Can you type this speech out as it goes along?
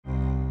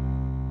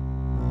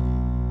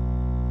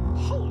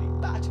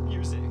Bat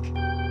music.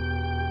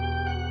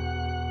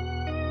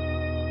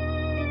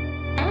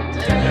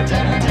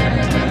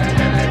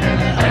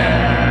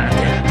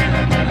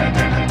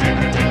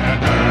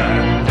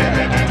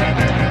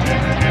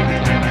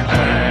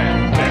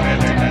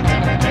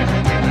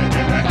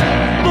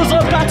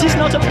 He's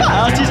not a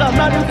bat, he's a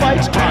man who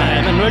fights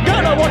crime. And we're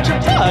gonna watch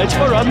him fight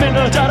for a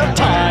minute at a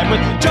time.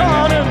 With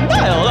John and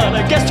Niall and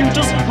a guest who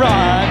just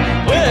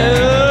rhyme.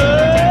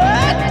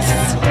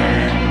 It's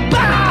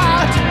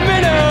Bat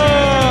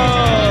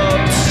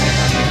Minute!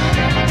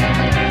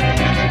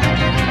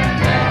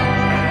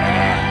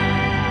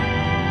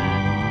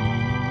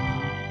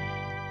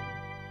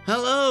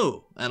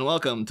 Hello, and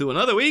welcome to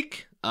another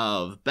week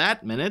of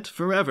Bat Minute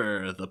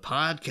Forever, the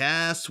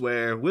podcast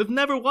where we've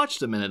never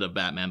watched a minute of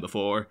Batman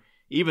before,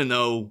 even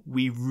though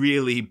we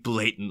really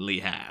blatantly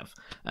have.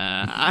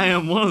 I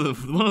am one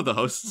of the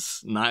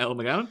hosts, Niall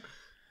McGowan.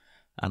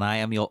 And I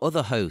am your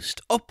other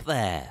host, up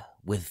there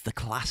with the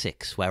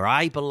classics, where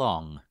I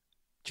belong,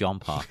 John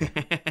Parker.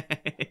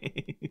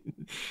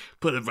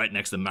 Put it right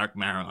next to Mark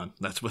Maron.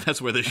 That's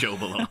where the show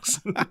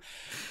belongs.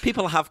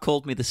 People have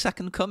called me the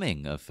second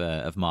coming of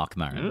Mark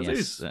Maron.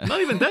 Yes. He's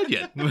not even dead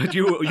yet, but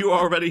you are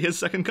already his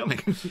second coming.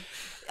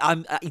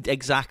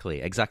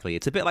 Exactly.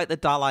 It's a bit like the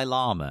Dalai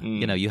Lama.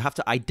 You know, you have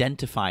to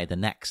identify the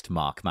next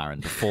Mark Maron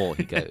before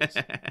he goes.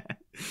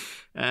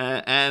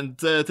 And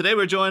today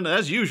we're joined,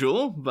 as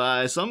usual,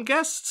 by some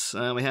guests.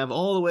 We have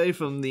all the way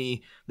from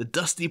the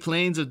dusty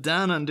plains of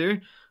Down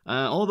Under,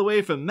 all the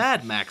way from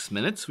Mad Max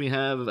Minutes, we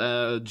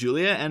have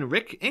Julia and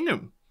Rick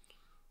Ingham.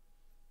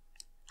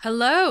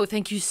 Hello,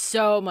 thank you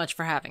so much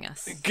for having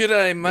us.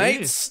 G'day,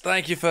 mates. Hey.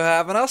 Thank you for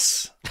having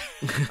us.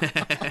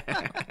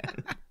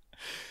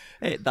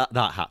 Hey,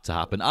 that had to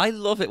happen. I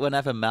love it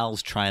whenever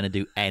Mel's trying to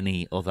do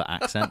any other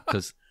accent,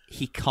 because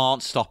he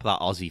can't stop that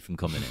Aussie from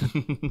coming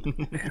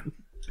in.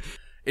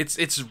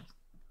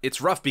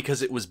 It's rough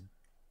because it was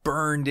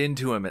burned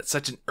into him at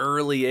such an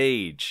early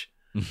age.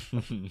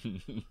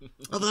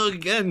 Although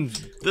again,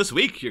 this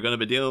week you're going to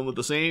be dealing with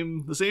the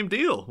same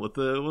deal with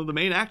one of the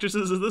main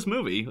actresses of this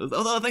movie.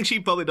 Although I think she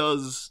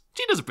does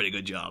a pretty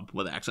good job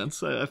with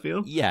accents. I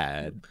feel.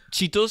 Yeah,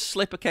 she does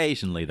slip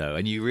occasionally though,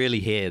 and you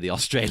really hear the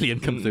Australian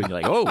come through. And you're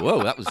like, oh,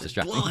 whoa, that was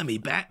distracting. Blimey,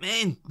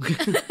 Batman!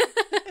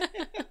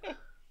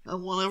 I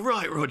want to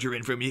write Roger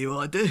in from you.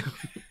 I do.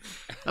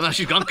 I know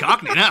she's gone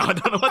Cockney now. I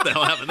don't know what the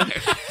hell happened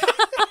there.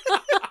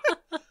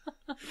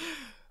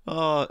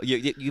 Oh,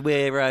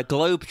 we're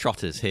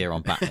globetrotters here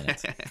on Batman.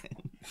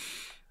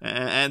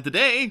 And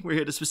today, we're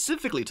here to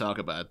specifically talk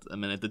about a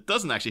minute that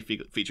doesn't actually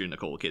feature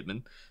Nicole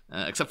Kidman,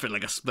 except for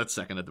like a split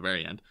second at the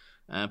very end.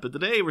 But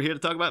today, we're here to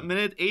talk about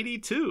minute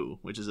 82,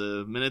 which is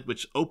a minute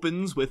which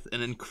opens with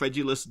an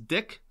incredulous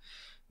Dick,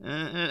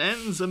 and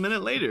ends a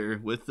minute later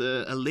with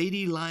a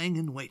lady lying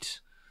in wait.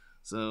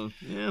 So,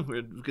 yeah,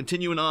 we're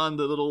continuing on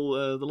the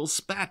little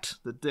spat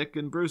that Dick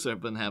and Bruce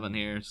have been having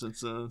here since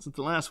the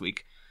last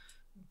week.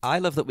 I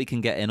love that we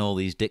can get in all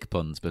these dick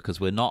puns because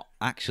we're not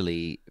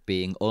actually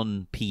being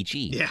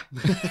un-PG. Yeah.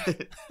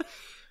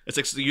 It's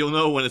like, you'll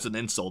know when it's an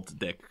insult to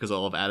Dick because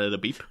I'll have added a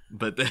beep.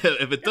 But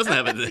if it doesn't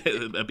have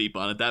a beep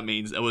on it, that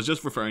means I was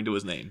just referring to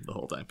his name the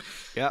whole time.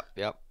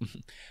 Yep.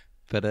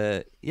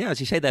 But, yeah,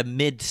 as you say, they're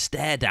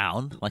mid-stare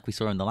down, like we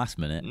saw in the last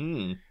minute.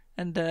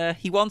 And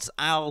he wants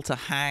Al to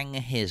hang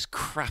his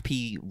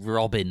crappy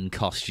Robin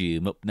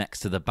costume up next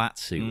to the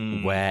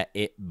Batsuit where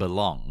it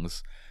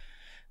belongs.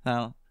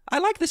 Now, I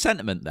like the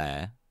sentiment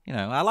there. You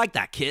know, I like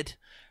that kid.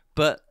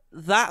 But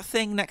that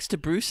thing next to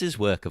Bruce's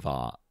work of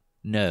art,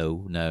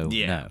 no.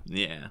 Yeah.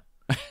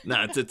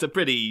 No, it's a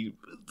pretty...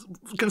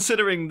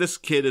 Considering this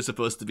kid is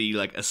supposed to be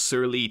like a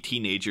surly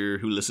teenager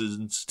who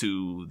listens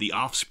to The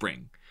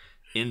Offspring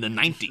in the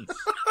 90s,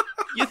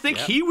 you think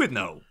he would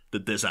know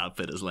that this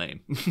outfit is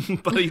lame.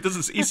 But he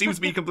doesn't. He seems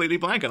to be completely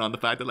blanking on the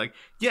fact that, like,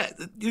 yeah,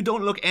 you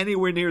don't look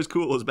anywhere near as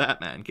cool as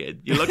Batman,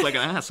 kid. You look like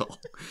an asshole.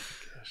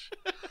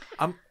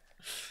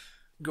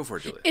 Go for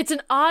it, Julia. It's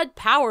an odd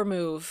power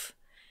move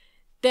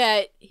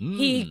that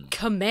he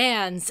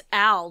commands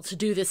Al to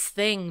do this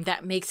thing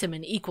that makes him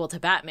an equal to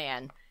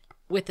Batman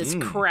with this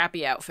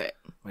crappy outfit.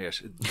 Oh my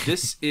gosh,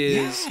 this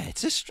is... Yeah,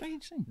 it's a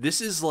strange thing. This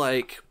is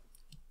like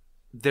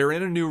they're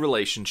in a new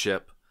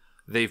relationship.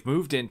 They've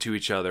moved into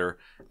each other,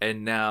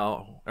 and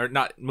now... Or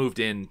not moved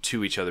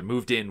into each other,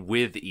 moved in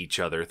with each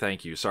other.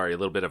 Thank you. Sorry, a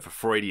little bit of a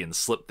Freudian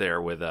slip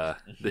there with the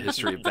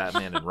history of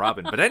Batman and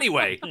Robin. But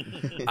anyway,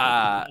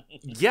 yeah...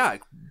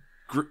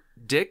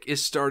 Dick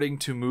is starting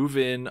to move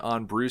in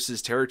on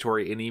Bruce's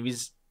territory, and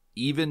he's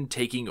even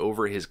taking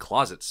over his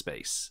closet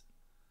space.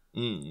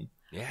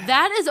 Yeah.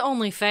 That is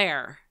only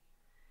fair.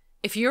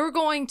 If you're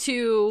going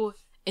to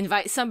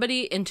invite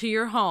somebody into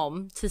your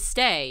home to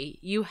stay,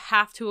 you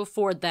have to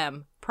afford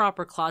them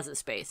proper closet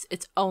space.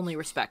 It's only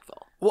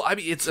respectful. Well, I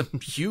mean, it's a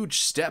huge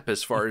step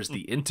as far as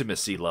the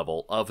intimacy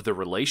level of the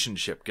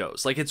relationship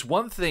goes. Like, it's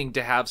one thing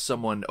to have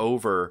someone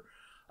over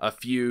a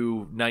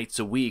few nights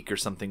a week or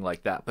something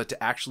like that, but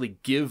to actually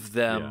give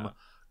them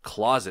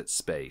closet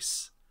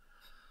space.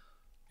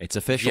 It's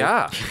official.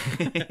 Yeah.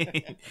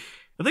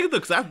 I think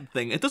that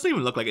thing, it doesn't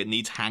even look like it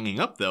needs hanging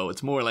up, though.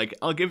 It's more like,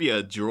 I'll give you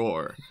a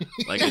drawer.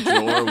 Like a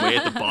drawer way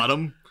at the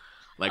bottom.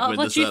 Like I'll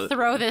let you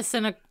throw this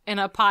in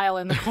a pile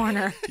in the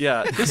corner.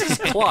 Yeah, this is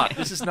cloth.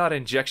 This is not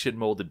injection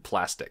molded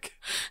plastic.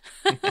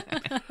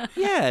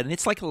 Yeah, and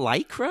it's like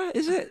Lycra,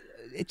 is it?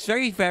 It's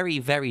very, very,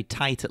 very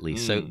tight at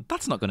least, so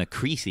that's not going to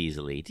crease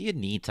easily. Do you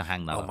need to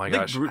hang that up? Oh my I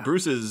gosh. think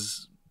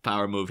Bruce's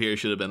power move here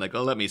should have been like,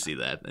 oh, let me see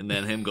that. And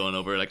then him going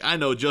over, like, I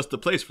know just the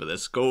place for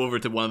this. Go over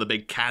to one of the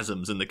big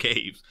chasms in the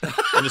caves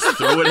and just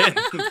throw it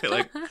in. They're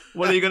like,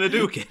 what are you going to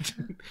do, kid?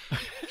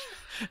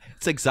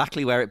 It's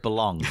exactly where it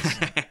belongs.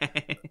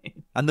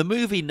 And the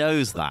movie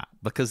knows that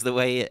because the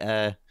way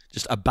it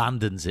just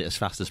abandons it as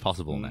fast as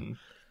possible now.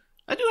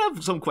 I do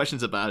have some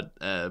questions about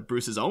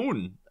Bruce's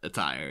own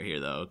attire here,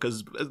 though,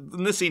 because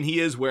in this scene he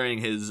is wearing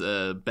his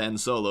Ben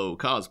Solo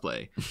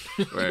cosplay,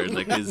 where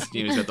like his,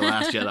 he's got the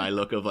Last Jedi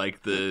look of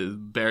like the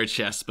bare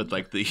chest, but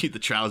like the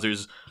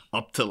trousers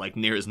up to like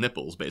near his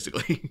nipples,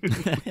 basically.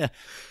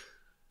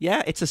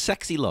 Yeah, it's a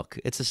sexy look.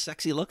 It's a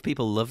sexy look.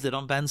 People loved it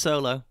on Ben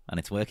Solo, and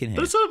it's working here.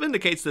 But it sort of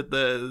indicates that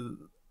the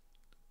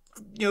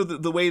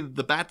way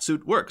the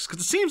Batsuit works,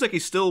 because it seems like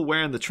he's still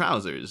wearing the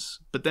trousers,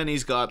 but then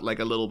he's got like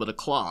a little bit of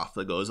cloth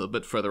that goes a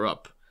bit further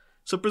up.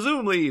 So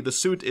presumably the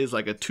suit is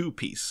like a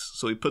two-piece.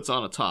 So he puts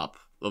on a top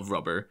of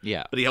rubber,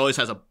 yeah, but he always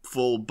has a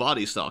full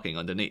body stocking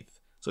underneath.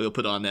 So he'll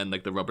put on then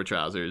like the rubber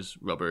trousers,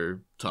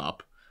 rubber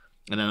top,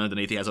 and then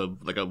underneath he has a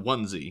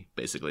onesie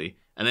basically.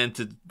 And then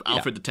to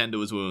Alfred to tend to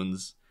his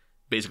wounds,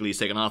 basically he's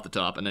taken off the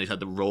top, and then he's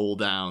had to roll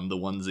down the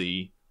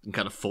onesie and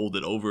kind of fold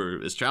it over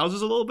his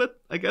trousers a little bit,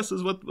 I guess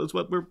is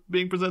what we're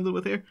being presented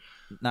with here.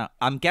 Now,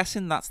 I'm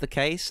guessing that's the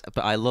case,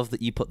 but I love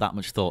that you put that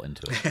much thought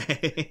into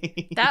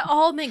it. That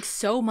all makes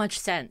so much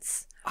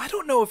sense. I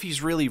don't know if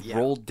he's really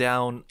rolled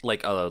down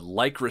like a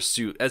Lycra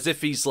suit, as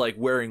if he's like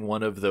wearing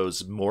one of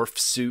those morph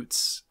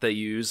suits they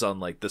use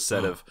on like the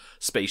set of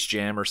Space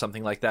Jam or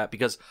something like that,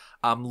 because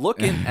I'm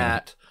looking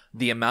at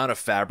the amount of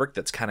fabric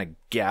that's kind of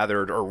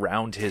gathered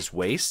around his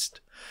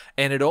waist,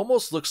 and it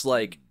almost looks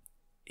like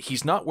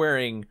he's not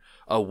wearing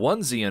a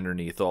onesie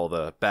underneath all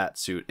the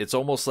Batsuit. It's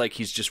almost like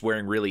he's just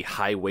wearing really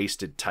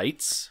high-waisted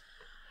tights,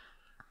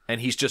 and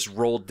he's just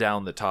rolled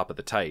down the top of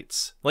the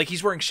tights. Like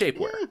he's wearing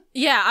shapewear.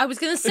 Yeah, I was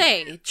going to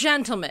say,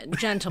 gentlemen,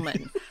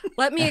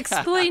 let me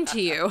explain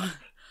to you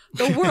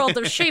the world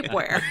of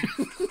shapewear.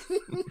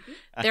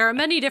 There are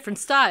many different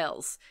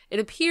styles. It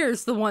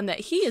appears the one that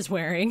he is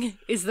wearing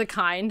is the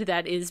kind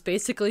that is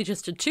basically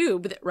just a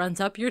tube that runs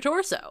up your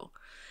torso.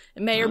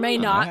 It may or may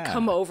not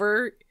come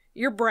over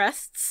your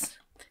breasts.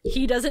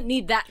 He doesn't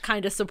need that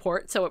kind of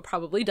support, so it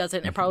probably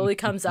doesn't. It probably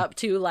comes up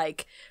to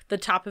like the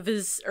top of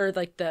his, or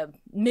like the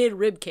mid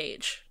rib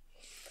cage.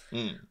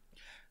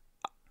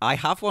 I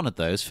have one of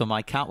those for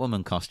my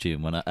Catwoman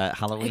costume when at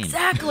Halloween.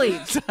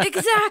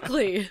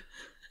 Exactly.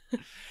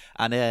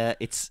 And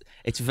it's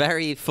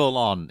very full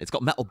on. It's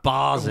got metal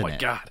bars in it. Oh my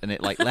god! And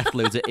it like left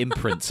loads of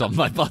imprints on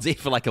my body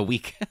for like a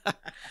week.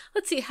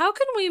 Let's see. How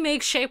can we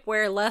make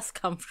shapewear less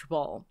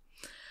comfortable?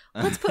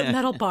 Let's put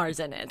metal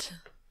bars in it.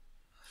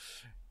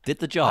 Did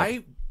the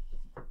job.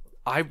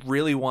 I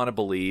really want to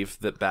believe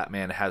that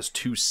Batman has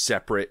two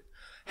separate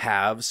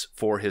halves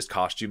for his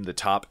costume, the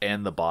top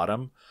and the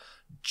bottom,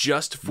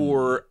 just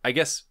for, I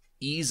guess,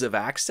 ease of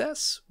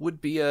access would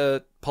be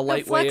a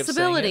polite way of saying it.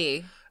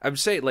 Flexibility. I would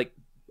say, like,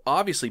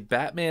 obviously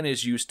Batman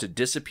is used to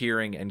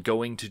disappearing and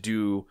going to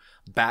do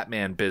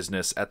Batman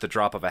business at the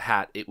drop of a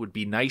hat. It would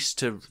be nice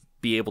to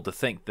be able to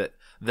think that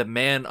the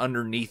man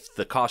underneath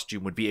the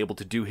costume would be able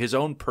to do his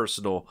own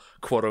personal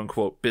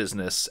quote-unquote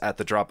business at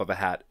the drop of a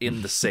hat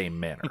in the same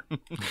manner.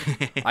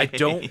 I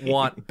don't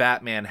want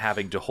Batman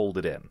having to hold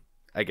it in,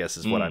 I guess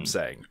is what I'm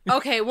saying.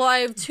 Okay, well, I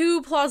have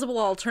two plausible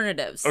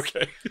alternatives.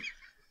 Okay.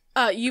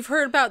 You've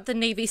heard about the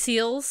Navy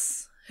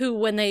SEALs who,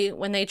 when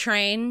they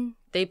train,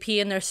 they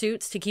pee in their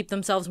suits to keep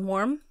themselves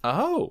warm?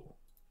 Oh.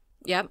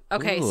 Yep.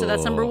 Okay, so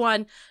that's number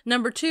one.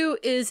 Number two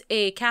is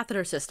a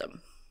catheter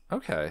system.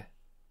 Okay.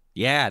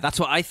 Yeah, that's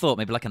what I thought.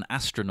 Maybe like an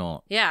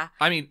astronaut. Yeah.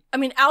 I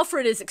mean,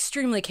 Alfred is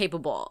extremely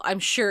capable. I'm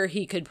sure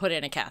he could put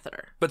in a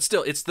catheter. But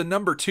still, it's the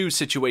number two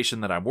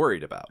situation that I'm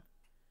worried about.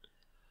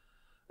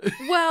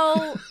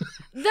 Well,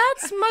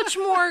 that's much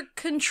more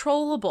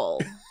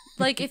controllable.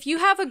 Like, if you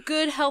have a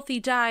good, healthy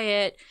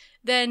diet,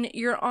 then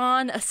you're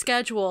on a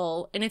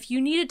schedule, and if you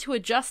needed to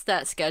adjust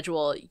that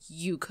schedule,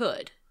 you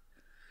could.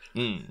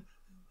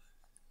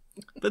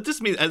 That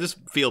just means I just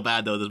feel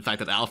bad though, the fact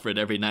that Alfred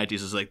every night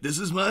he's just like, "This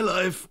is my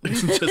life,"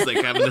 just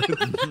like having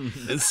to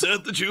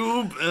insert the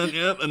tube,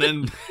 and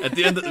then at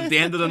the end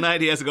of the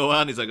night he has to go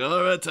out. And he's like,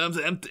 "All right, time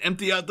to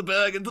empty out the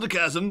bag into the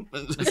chasm."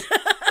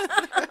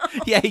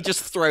 Yeah, he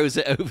just throws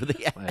it over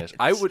the edge.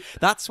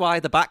 That's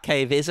why the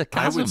Batcave is a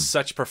chasm. I would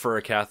such prefer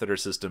a catheter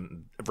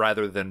system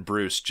rather than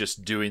Bruce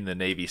just doing the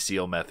Navy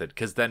SEAL method,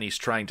 because then he's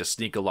trying to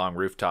sneak along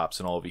rooftops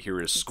and all we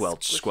hear is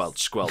squelch,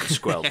 squelch, squelch,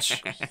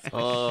 squelch.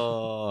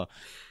 Oh.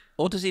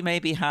 Or does he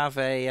maybe have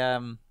a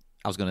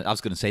I was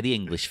gonna say the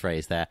English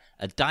phrase there,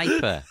 a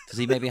diaper? Does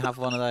he maybe have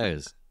one of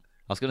those?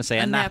 I was gonna say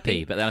a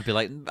nappy, but then I'd be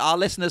like, our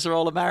listeners are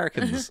all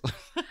Americans.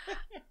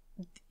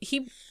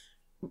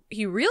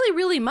 he really,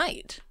 really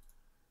might.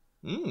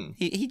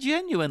 He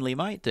genuinely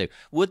might do.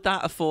 Would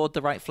that afford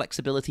the right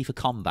flexibility for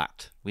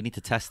combat? We need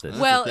to test this.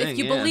 Well, if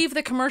you believe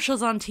the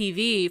commercials on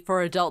TV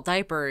for adult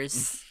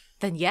diapers,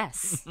 then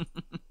yes.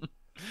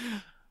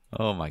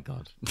 Oh my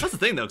god. That's the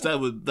thing, though,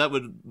 because that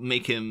would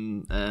make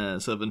him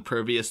sort of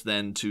impervious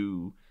then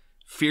to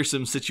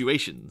fearsome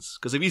situations.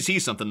 Because if he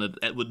sees something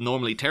that would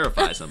normally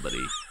terrify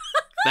somebody,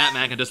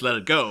 Batman can just let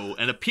it go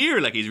and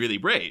appear like he's really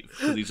brave.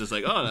 Because he's just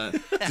like, oh,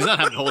 he's not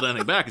having to hold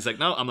anything back. He's like,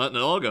 no, I'm letting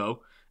it all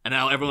go. And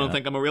now everyone will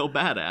think I'm a real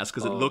badass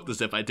because it looked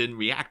as if I didn't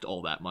react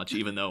all that much,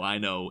 even though I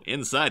know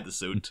inside the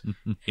suit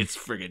it's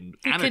friggin'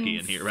 anarchy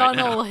in here right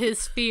now. Funnel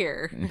his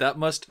fear. That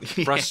must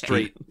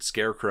frustrate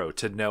Scarecrow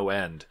to no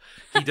end.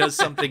 He does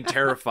something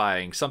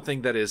terrifying,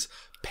 something that is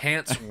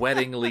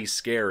pants-wettingly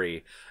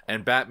scary,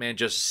 and Batman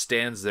just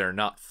stands there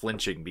not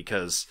flinching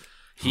because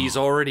he's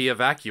already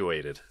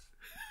evacuated.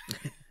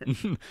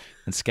 And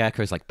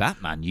Scarecrow's like,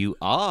 Batman, you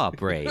are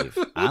brave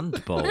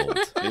and bold.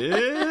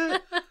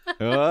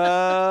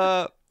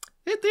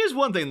 There's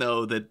one thing,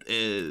 though, that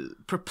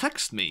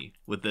perplexed me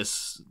with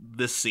this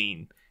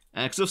scene.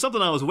 Because it was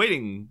something I was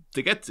waiting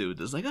to get to.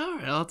 It's like, all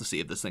right, I'll have to see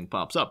if this thing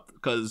pops up.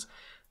 Because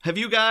have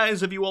you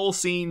all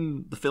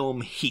seen the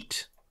film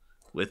Heat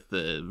with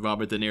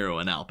Robert De Niro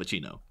and Al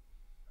Pacino?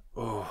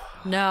 Oh,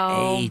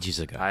 no. Ages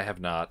ago. I have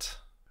not.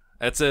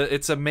 It's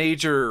a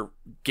major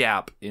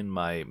gap in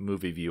my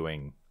movie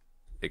viewing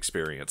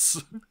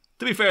experience.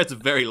 To be fair, it's a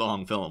very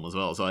long film as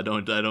well, so I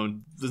don't.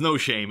 There's no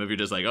shame if you're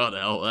just like, oh, the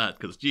hell that,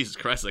 because Jesus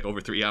Christ, it's like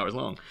over 3 hours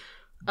long.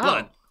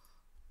 But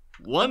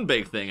one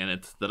big thing in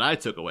it that I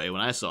took away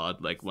when I saw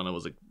it, like when I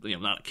was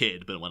not a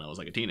kid, but when I was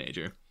like a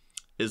teenager,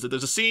 is that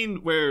there's a scene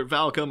where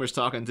Val Kilmer's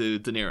talking to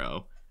De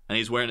Niro, and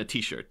he's wearing a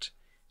T-shirt,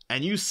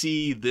 and you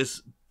see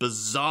this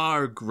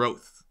bizarre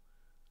growth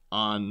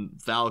on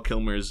Val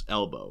Kilmer's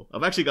elbow.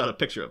 I've actually got a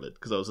picture of it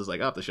because I was just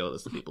like, I have to show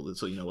this to people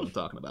so you know what I'm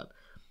talking about.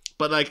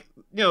 But, like,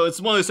 it's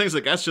one of those things,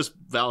 like, that's just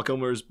Val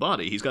Kilmer's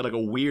body. He's got, like, a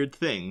weird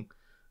thing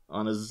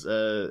on his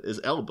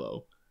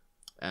elbow.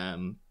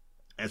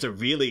 It's a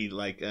really,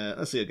 like,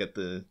 let's see, I'll get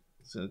it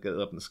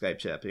up in the Skype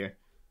chat here.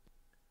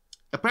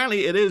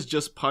 Apparently, it is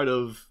just part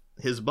of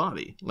his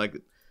body. Like,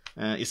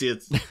 you see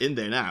it's in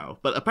there now.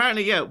 But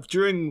apparently,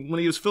 when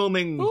he was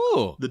filming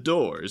The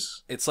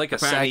Doors... It's like a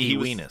saggy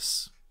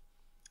weenus.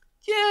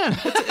 Yeah,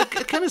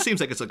 it kind of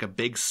seems like it's like a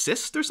big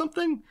cyst or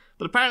something.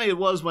 But apparently it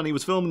was when he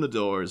was filming The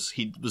Doors,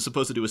 he was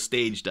supposed to do a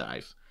stage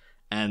dive.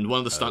 And one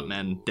of the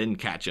stuntmen didn't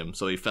catch him,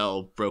 so he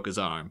fell, broke his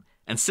arm.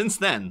 And since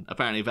then,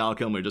 apparently Val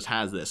Kilmer just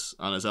has this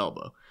on his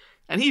elbow.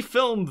 And he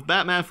filmed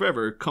Batman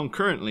Forever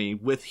concurrently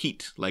with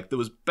Heat. Like, there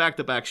was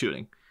back-to-back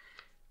shooting.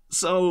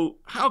 So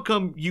how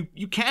come you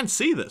can't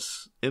see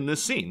this in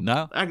this scene?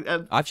 No,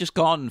 I've just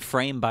gone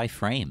frame by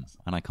frame,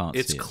 and I can't see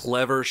it. It's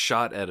clever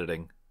shot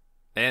editing.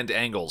 And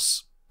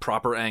angles.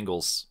 Proper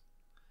angles.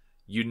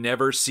 You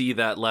never see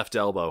that left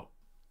elbow.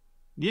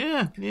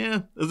 Yeah.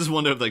 I just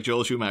wonder if, like,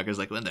 Joel Schumacher's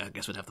like, well, I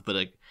guess we'd have to put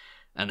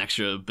an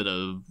extra bit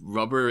of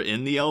rubber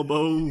in the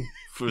elbow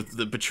for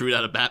the protrude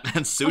out of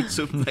Batman's suit,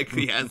 so like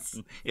he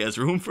has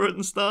room for it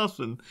and stuff.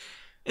 And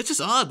it's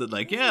just odd that,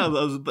 like, I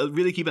was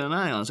really keeping an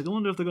eye on it. I was like, I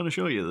wonder if they're going to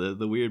show you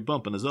the weird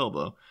bump in his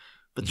elbow.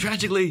 But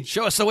tragically,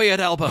 show us the weird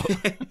elbow.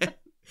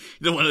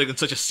 You don't want it in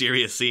such a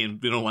serious scene.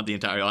 You don't want the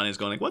entire audience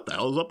going like, what the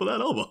hell is up with that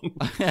elbow?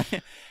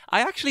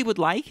 I actually would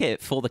like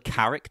it for the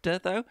character,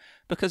 though,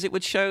 because it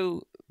would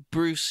show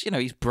Bruce,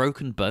 he's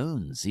broken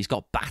bones. He's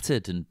got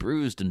battered and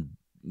bruised and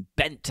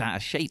bent out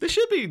of shape. They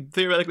should be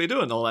theoretically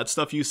doing all that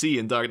stuff you see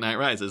in Dark Knight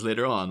Rises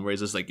later on, where he's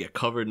just like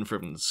covered in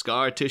freaking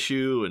scar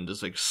tissue and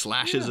just like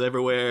slashes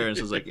everywhere. And it's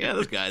just like,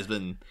 this guy's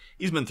been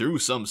through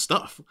some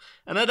stuff.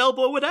 And that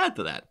elbow would add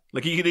to that.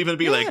 Like, he could even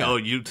be like, oh,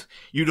 you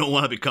don't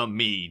want to become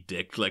me,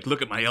 Dick. Like,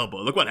 look at my elbow.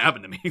 Look what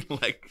happened to me.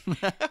 Like,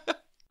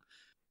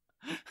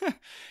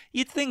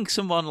 you'd think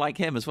someone like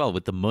him as well,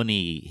 with the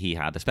money he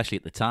had, especially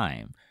at the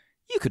time,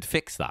 you could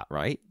fix that,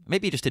 right?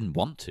 Maybe he just didn't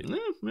want to.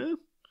 Yeah.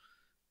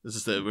 It's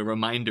just a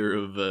reminder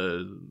of,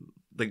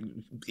 like,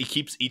 he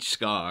keeps each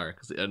scar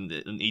and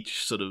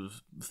each sort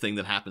of thing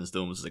that happens to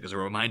him is like as a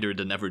reminder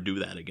to never do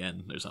that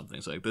again or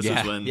something. So, like, this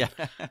is when,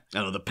 I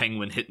don't know, the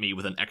penguin hit me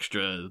with an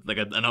extra, like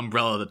an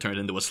umbrella that turned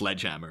into a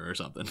sledgehammer or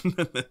something.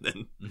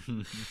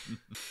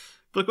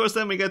 But of course,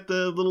 then we get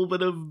the little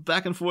bit of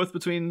back and forth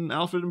between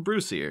Alfred and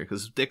Bruce here,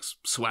 because Dick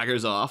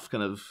swaggers off,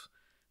 kind of,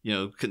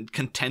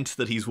 content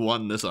that he's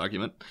won this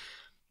argument.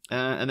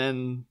 And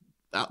then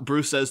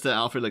Bruce says to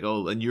Alfred, like,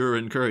 oh, and you're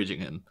encouraging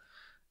him.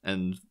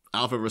 And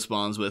Alfred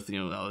responds with,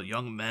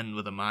 young men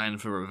with a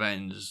mind for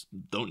revenge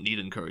don't need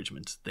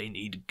encouragement. They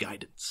need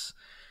guidance.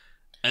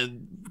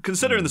 And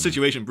considering the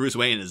situation Bruce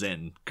Wayne is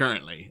in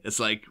currently, it's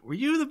like, were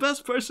you the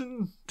best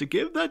person to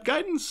give that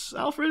guidance,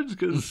 Alfred?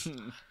 Because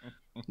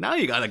now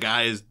you got a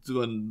guy who's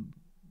doing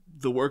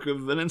the work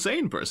of an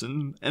insane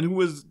person and who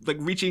was, like,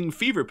 reaching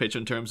fever pitch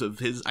in terms of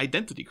his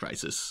identity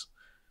crisis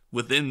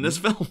within this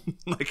film.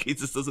 Like, he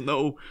just doesn't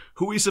know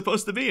who he's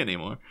supposed to be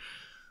anymore.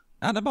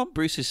 And I'm on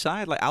Bruce's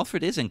side. Like,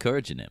 Alfred is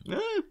encouraging him. Yeah.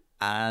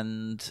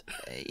 And,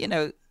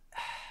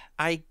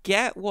 I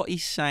get what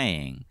he's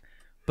saying,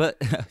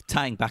 but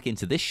tying back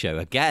into this show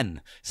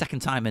again,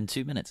 second time in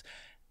 2 minutes,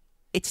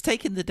 it's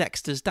taken the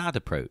Dexter's dad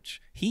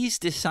approach. He's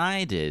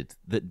decided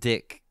that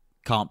Dick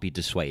can't be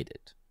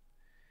dissuaded.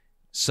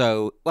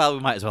 So, well, we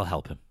might as well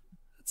help him.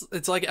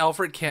 It's like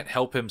Alfred can't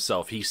help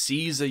himself. He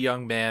sees a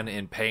young man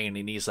in pain,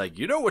 and he's like,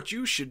 you know what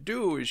you should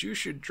do is you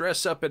should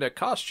dress up in a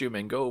costume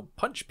and go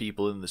punch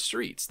people in the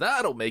streets.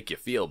 That'll make you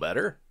feel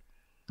better.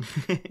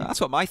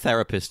 That's what my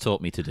therapist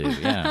taught me to do,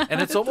 yeah.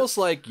 And it's almost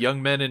like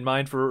young men in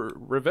mind for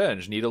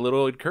revenge need a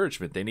little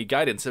encouragement. They need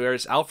guidance.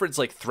 Whereas Alfred's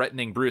like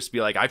threatening Bruce to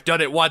be like, I've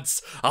done it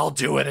once. I'll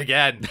do it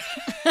again.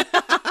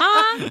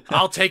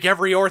 I'll take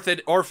every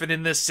orphan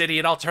in this city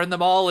and I'll turn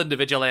them all into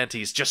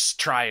vigilantes. Just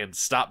try and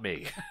stop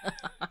me.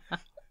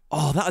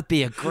 Oh, that would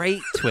be a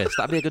great twist.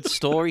 That'd be a good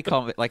story,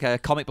 like a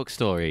comic book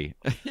story.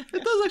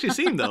 It does actually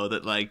seem, though,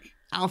 that, like,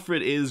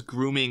 Alfred is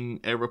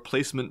grooming a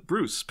replacement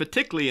Bruce,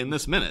 particularly in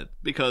this minute,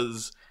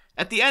 because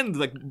at the end,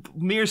 like,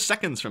 mere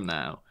seconds from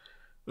now,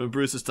 when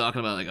Bruce is talking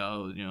about, like,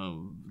 oh, you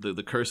know,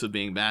 the curse of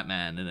being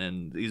Batman, and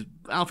then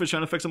Alfred's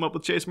trying to fix him up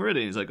with Chase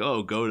Meridian. He's like,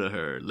 oh, go to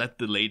her, let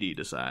the lady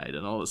decide,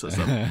 and all this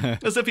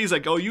stuff. As if he's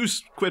like, oh, you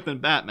quit being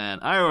Batman,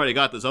 I already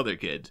got this other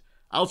kid.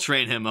 I'll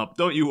train him up.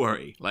 Don't you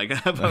worry. Like,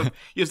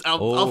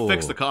 I'll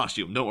fix the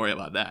costume. Don't worry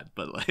about that.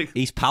 But like,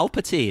 he's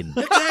Palpatine.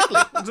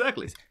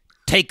 Exactly.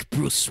 Take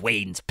Bruce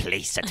Wayne's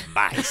place at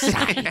my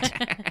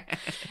side.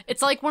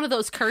 It's like one of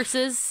those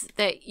curses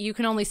that you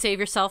can only save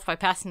yourself by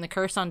passing the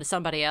curse on to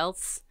somebody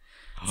else.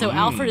 So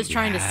Alfred is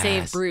trying to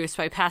save Bruce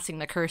by passing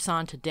the curse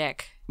on to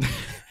Dick.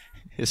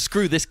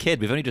 Screw this kid.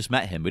 We've only just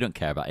met him. We don't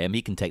care about him.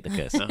 He can take the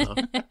curse.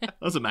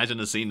 Let's imagine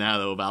the scene now,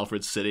 though, of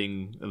Alfred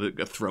sitting on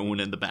a throne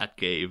in the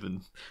Batcave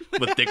and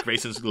with Dick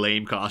Grayson's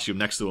lame costume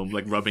next to him,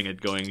 like rubbing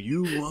it, going,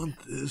 you want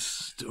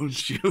this,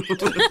 don't you?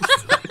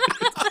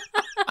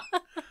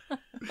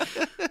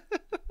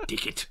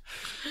 Dick it.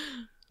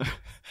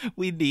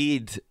 We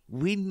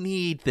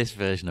need this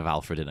version of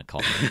Alfred in a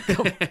comic.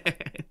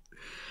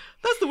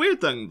 That's the weird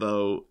thing,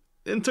 though.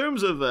 In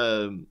terms of,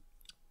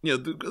 you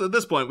know, at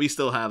this point, we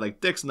still have, like,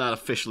 Dick's not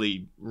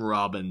officially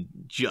Robin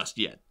just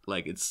yet.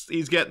 Like,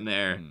 he's getting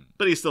there,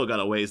 but he's still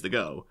got a ways to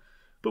go.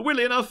 But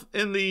weirdly enough,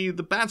 in the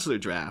Bachelor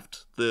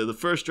draft, the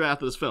first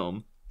draft of this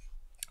film,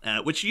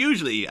 which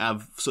usually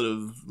I've sort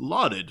of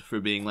lauded for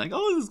being like,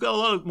 oh, this has got a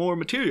lot more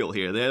material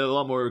here. They had a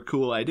lot more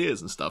cool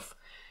ideas and stuff.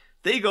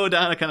 They go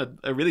down a kind of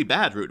a really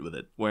bad route with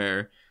it,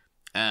 where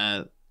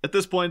at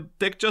this point,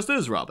 Dick just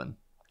is Robin.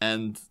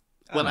 And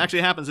what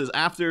actually happens is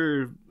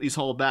after he's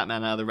hauled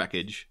Batman out of the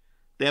wreckage,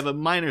 they have a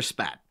minor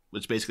spat,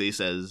 which basically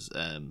says,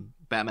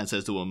 Batman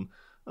says to him,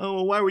 oh,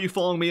 well, why were you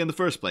following me in the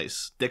first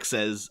place? Dick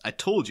says, I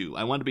told you,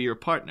 I want to be your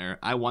partner,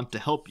 I want to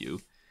help you.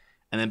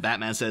 And then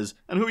Batman says,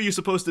 and who are you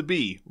supposed to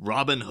be?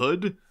 Robin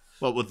Hood?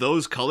 Well, with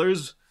those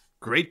colors,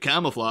 great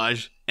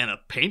camouflage, and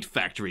a paint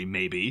factory,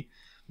 maybe.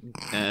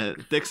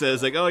 Dick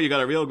says, like, oh, you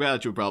got a real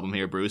gratitude problem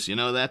here, Bruce, you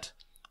know that?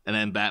 And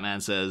then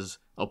Batman says,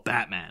 oh,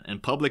 Batman, in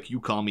public you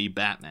call me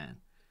Batman.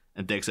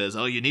 And Dick says,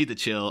 oh, you need to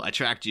chill. I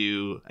tracked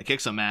you. I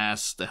kicked some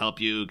ass to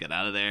help you get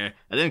out of there.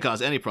 I didn't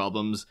cause any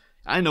problems.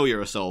 I know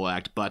you're a solo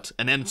act, but...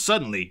 And then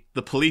suddenly,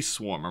 the police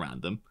swarm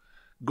around them.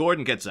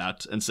 Gordon gets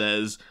out and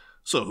says,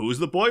 so who's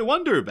the boy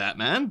wonder,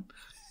 Batman?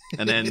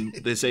 And then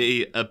they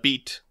say a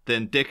beat.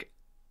 Then Dick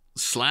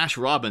 /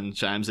 Robin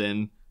chimes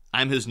in,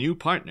 I'm his new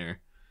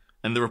partner.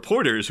 And the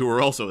reporters, who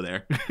are also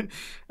there,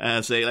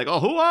 say, like, oh,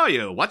 who are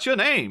you? What's your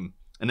name?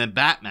 And then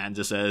Batman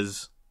just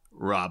says,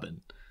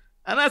 Robin.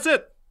 And that's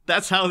it.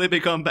 That's how they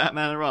become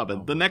Batman and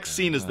Robin. The next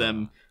scene is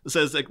them. It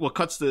says, like, well,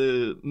 cuts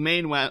to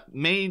Wayne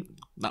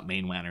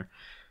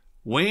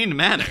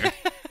Manor,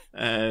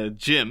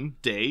 Jim,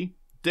 Day,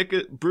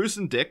 Dick, Bruce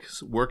and Dick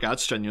work out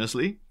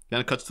strenuously.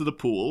 Then it cuts to the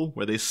pool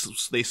where they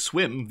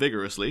swim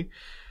vigorously.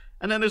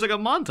 And then there's like a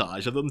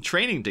montage of them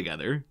training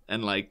together.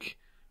 And like,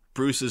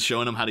 Bruce is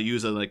showing them how to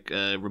use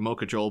a remote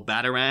control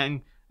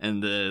Batarang.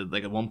 And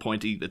like at one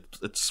point,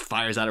 it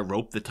fires out a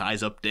rope that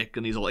ties up Dick,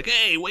 and he's all like,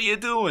 "Hey, what are you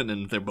doing?"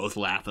 And they're both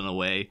laughing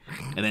away.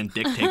 And then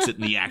Dick takes it,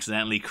 and he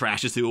accidentally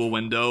crashes through a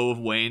window of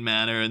Wayne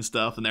Manor and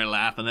stuff, and they're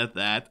laughing at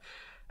that.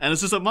 And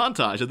it's just a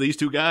montage of these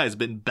two guys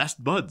been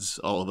best buds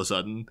all of a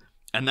sudden,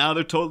 and now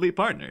they're totally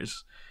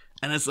partners.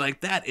 And it's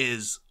like, that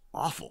is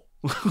awful.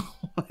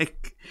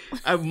 Like,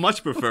 I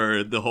much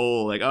prefer the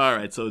whole, like, all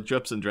right, so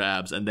drips and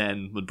drabs, and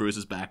then when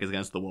Bruce's back is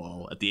against the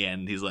wall at the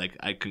end, he's like,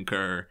 I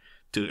concur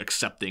to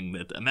accepting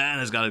that a man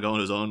has got to go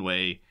in his own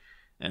way,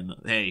 and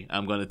hey,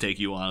 I'm going to take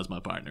you on as my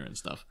partner and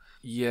stuff.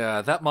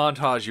 Yeah, that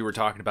montage you were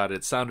talking about,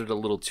 it sounded a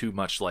little too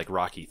much like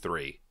Rocky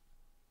 3.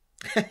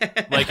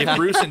 Like if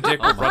Bruce and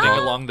Dick were running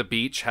along the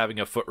beach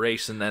having a foot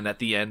race, and then at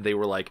the end they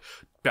were like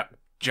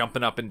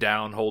jumping up and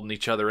down, holding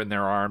each other in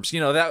their arms. You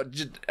know, that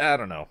just, I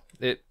don't know.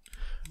 It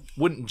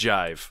wouldn't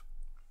jive.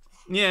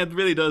 Yeah, it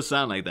really does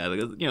sound like that.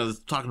 Like, you know,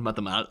 talking about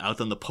them out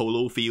on the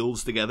polo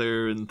fields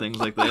together and things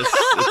like this.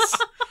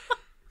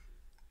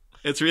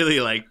 It's really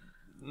like,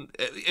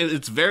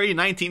 it's very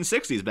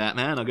 1960s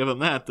Batman. I'll give them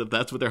that.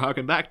 That's what they're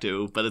harking back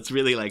to. But it's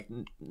really like,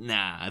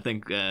 nah. I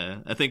think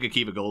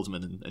Akiva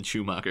Goldsman and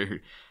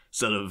Schumacher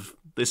sort of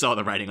they saw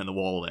the writing on the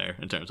wall there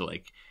in terms of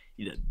like,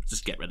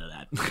 just get rid of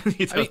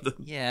that.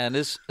 Yeah, and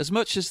as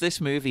much as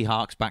this movie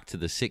harks back to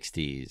the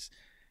 60s,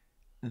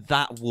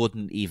 that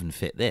wouldn't even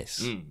fit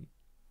this.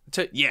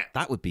 Yeah,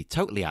 that would be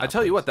totally out. I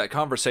tell you what, that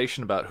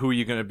conversation about who are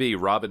you going to be,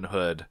 Robin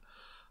Hood,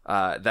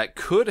 that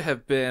could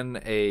have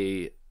been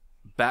a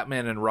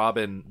Batman and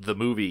Robin the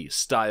movie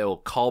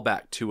style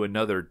callback to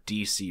another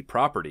DC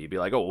property. Be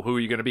like, oh, well, who are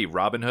you going to be,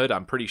 Robin Hood?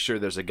 I'm pretty sure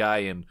there's a guy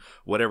in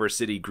whatever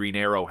city Green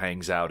Arrow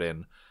hangs out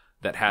in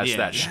that has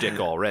that shtick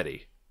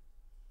already.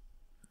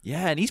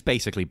 Yeah, and he's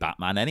basically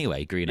Batman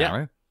anyway, Green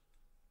Arrow.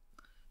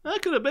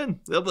 That could have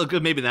been.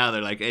 Maybe now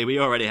they're like, hey, we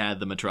already had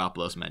the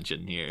Metropolis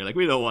mention here. Like,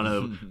 we don't want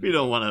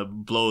to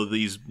blow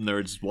these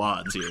nerds'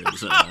 wads here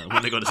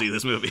when they go to see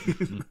this movie.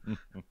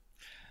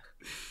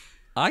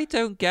 I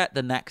don't get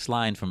the next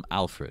line from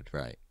Alfred,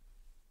 right?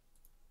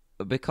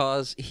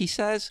 Because he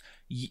says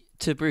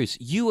to Bruce,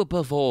 you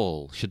above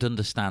all should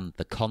understand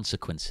the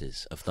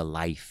consequences of the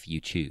life you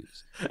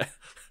choose.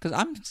 Because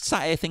I'm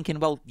sat here thinking,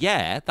 well,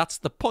 yeah, that's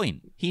the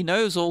point. He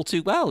knows all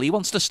too well. He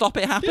wants to stop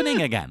it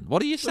happening again.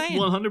 What are you saying?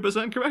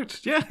 100%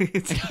 correct. Yeah.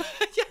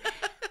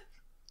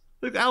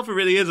 Look, Alfred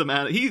really is a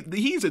man.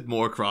 He's at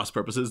more cross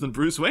purposes than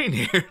Bruce Wayne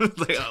here. It's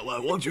like, well, I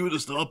want you to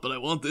stop, but I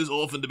want this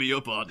orphan to be your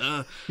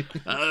partner.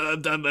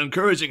 I'm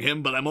encouraging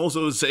him, but I'm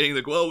also saying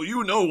that, well,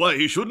 you know why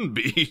he shouldn't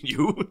be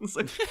you. It's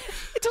like,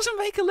 it doesn't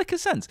make a lick of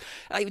sense.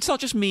 It's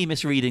not just me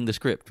misreading the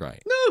script,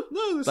 right?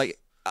 No.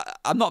 Like,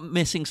 I'm not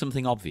missing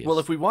something obvious. Well,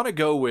 if we want to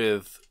go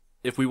with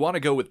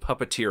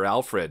puppeteer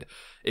Alfred,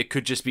 it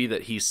could just be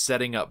that he's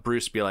setting up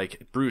Bruce, be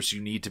like, Bruce,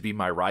 you need to be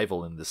my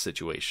rival in this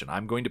situation.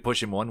 I'm going to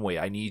push him one way.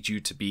 I need you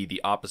to be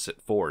the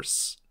opposite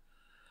force.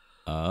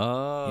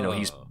 Oh.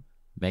 He's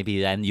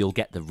maybe then you'll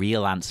get the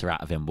real answer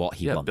out of him, what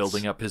he wants.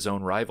 Building up his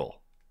own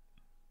rival.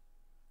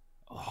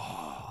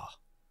 Oh.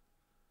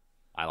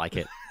 I like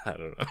it. I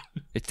don't know.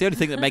 It's the only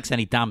thing that makes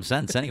any damn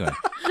sense anyway.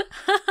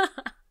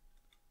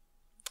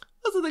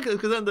 That's the thing,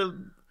 because then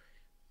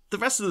the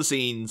rest of the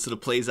scene sort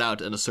of plays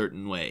out in a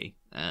certain way,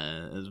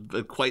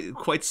 a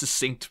quite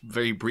succinct,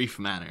 very brief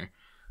manner,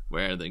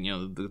 where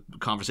the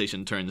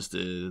conversation turns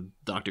to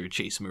Dr.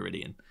 Chase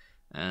Meridian,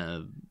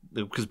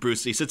 because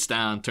Bruce, he sits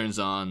down, turns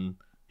on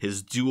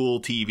his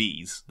dual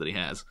TVs that he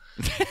has,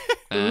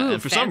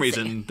 and for some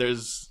reason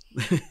there's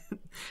a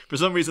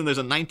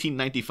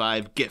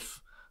 1995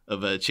 GIF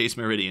of Chase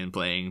Meridian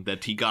playing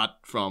that he got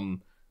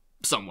from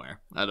somewhere.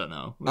 I don't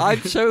know.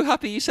 I'm so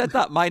happy you said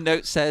that. My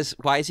note says,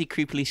 why is he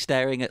creepily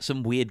staring at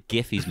some weird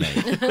GIF he's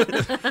made?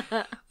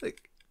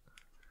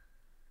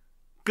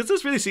 Because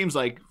this really seems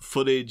like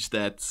footage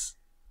that's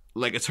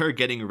like it's her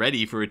getting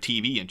ready for a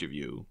TV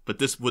interview, but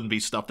this wouldn't be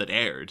stuff that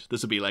aired.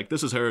 This would be like,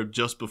 this is her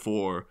just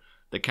before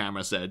the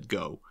camera said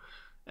go.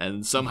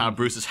 And somehow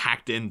Bruce has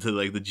hacked into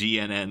like the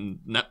GNN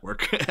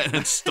network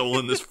and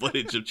stolen this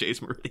footage of Chase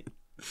Meridian.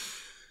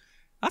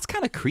 That's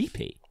kind of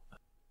creepy.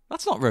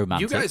 That's not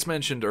romantic. You guys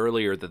mentioned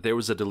earlier that there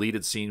was a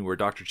deleted scene where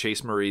Dr.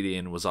 Chase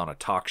Meridian was on a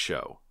talk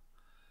show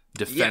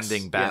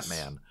defending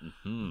Batman. Yes.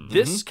 Mm-hmm.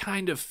 This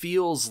kind of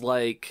feels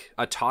like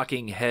a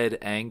talking head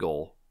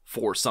angle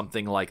for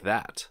something like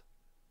that.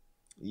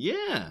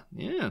 Yeah.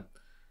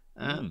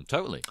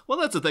 Totally. Well,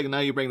 that's the thing. Now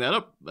you bring that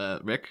up,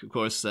 Rick. Of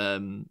course,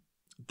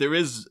 there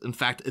is, in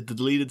fact, a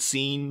deleted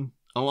scene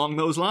along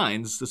those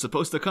lines that's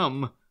supposed to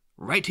come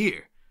right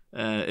here,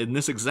 in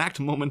this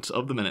exact moment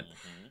of the minute.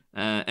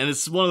 And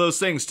it's one of those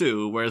things,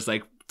 too, where it's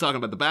like talking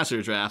about the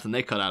Batsuit draft, and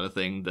they cut out a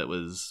thing that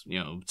was,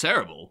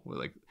 terrible. Where,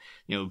 like,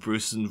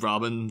 Bruce and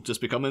Robin just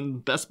becoming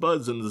best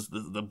buds in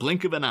the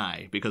blink of an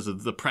eye because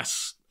of the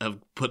press have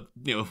put,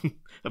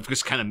 have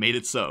just kind of made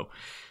it so.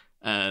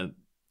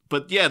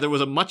 But yeah, there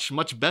was a much,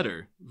 much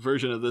better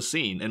version of this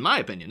scene, in my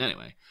opinion,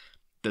 anyway,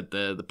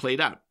 that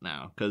played out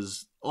now.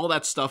 Because all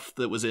that stuff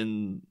that was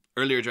in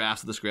earlier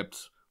drafts of the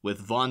script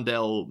with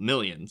Vondel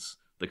Millions,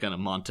 the kind of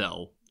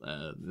Montel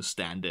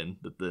stand-in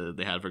that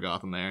they had for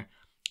Gotham there,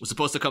 was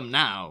supposed to come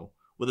now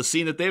with a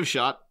scene that they've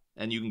shot,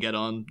 and you can get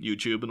on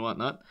YouTube and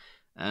whatnot,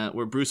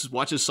 where Bruce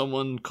watches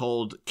someone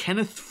called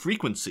Kenneth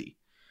Frequency,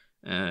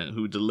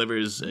 who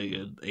delivers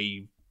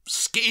a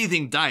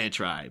scathing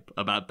diatribe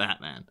about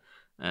Batman.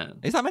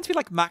 Is that meant to be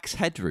like Max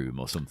Headroom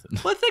or something?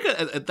 Well, I think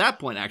at that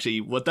point,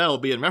 actually, what that'll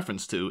be in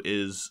reference to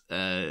is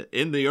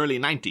in the early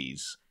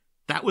 90s,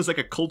 that was like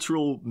a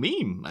cultural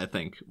meme, I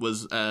think,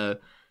 was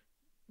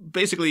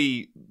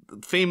basically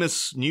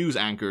famous news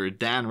anchor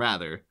Dan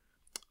Rather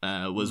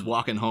was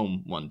walking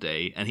home one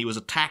day, and he was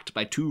attacked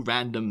by two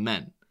random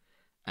men.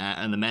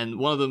 And the men,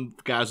 one of the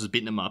guys was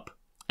beating him up,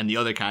 and the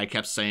other guy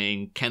kept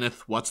saying,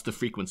 "Kenneth, what's the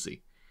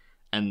frequency?"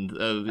 And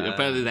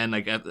apparently then,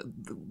 like,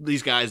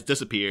 these guys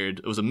disappeared.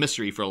 It was a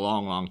mystery for a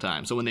long, long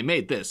time. So when they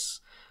made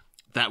this,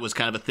 that was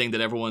kind of a thing that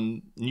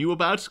everyone knew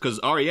about, because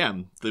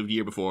R.E.M., the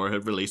year before,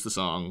 had released the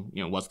song,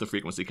 "What's the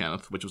Frequency,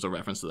 Kenneth?" which was a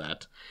reference to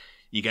that.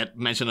 You get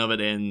mention of it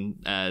in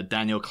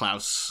Daniel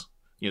Klaus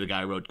the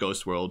guy who wrote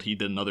Ghost World, he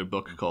did another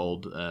book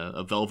called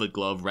A Velvet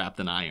Glove Wrapped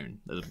in Iron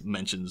that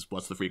mentions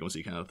what's the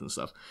frequency kind of and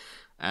stuff.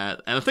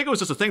 And I think it was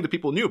just a thing that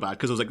people knew about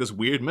because it was like this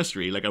weird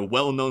mystery. Like a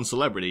well-known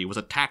celebrity was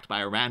attacked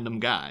by a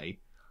random guy,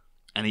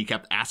 and he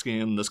kept asking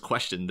him this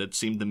question that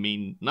seemed to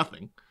mean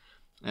nothing.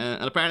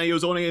 And apparently it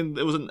was only in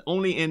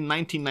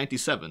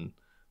 1997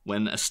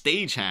 when a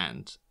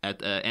stagehand at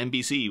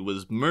NBC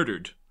was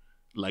murdered,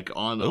 like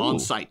on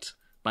site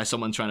by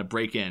someone trying to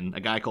break in. A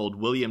guy called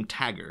William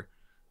Tagger.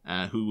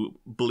 Who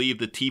believed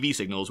the TV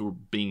signals were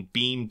being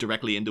beamed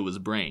directly into his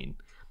brain.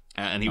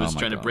 And he was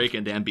trying to break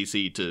into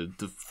NBC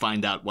to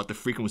find out what the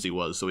frequency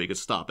was so he could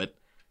stop it.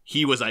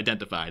 He was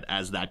identified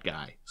as that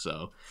guy.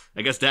 So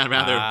I guess Dan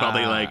Rather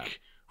probably like,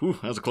 whew,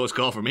 that was a close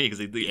call for me because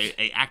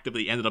he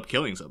actively ended up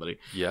killing somebody.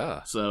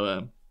 Yeah.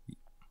 So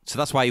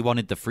that's why he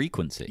wanted the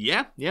frequency.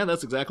 Yeah,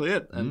 that's exactly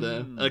it.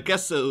 And I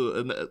guess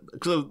so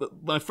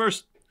when I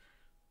first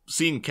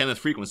seen Kenneth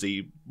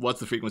frequency, what's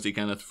the frequency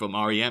Kenneth from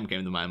REM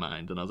came to my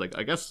mind, and I was like,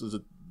 I guess is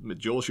it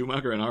Joel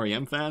Schumacher, an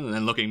REM fan? And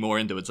then looking more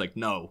into it, it's like,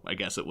 no, I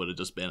guess it would have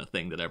just been a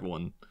thing that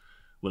everyone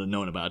would have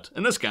known about.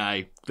 And this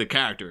guy, the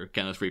character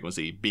Kenneth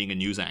Frequency, being a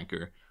news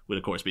anchor, would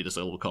of course be just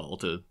a little call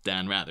to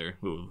Dan Rather,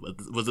 who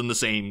was in the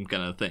same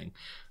kind of thing,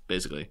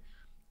 basically.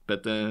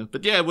 But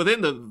yeah,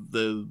 within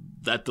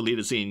that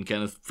deleted scene,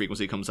 Kenneth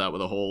Frequency comes out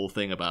with a whole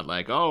thing about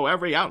like, oh,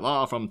 every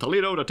outlaw from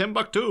Toledo to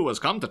Timbuktu has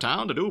come to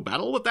town to do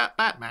battle with that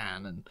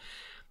Batman, and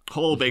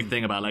whole big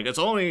thing about like it's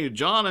only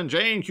John and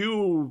Jane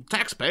Q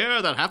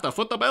taxpayer that have to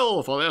foot the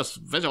bill for this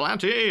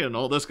vigilante and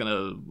all this kind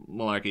of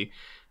malarkey,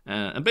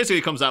 and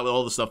basically comes out with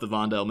all the stuff that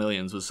Vondell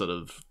Millions was sort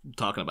of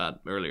talking about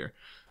earlier.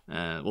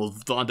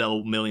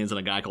 Vondell Millions and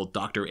a guy called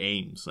Dr.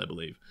 Ames, I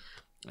believe.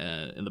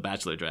 In the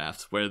Bachelor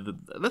draft, where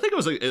I think it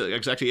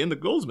was actually in the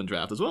Goldsman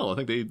draft as well. I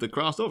think they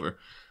crossed over.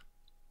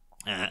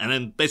 And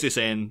then basically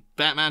saying,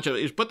 Batman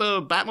should put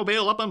the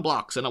Batmobile up in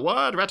blocks, in a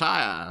word,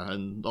 retire,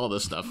 and all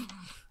this stuff.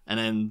 And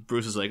then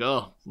Bruce is like,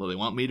 oh, well, they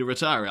want me to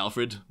retire,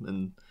 Alfred.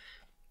 And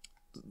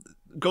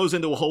goes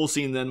into a whole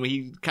scene then where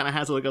he kind of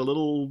has like a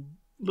little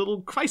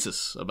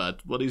crisis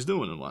about what he's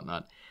doing and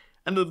whatnot.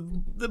 And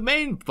the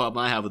main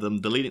problem I have with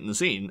them deleting the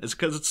scene is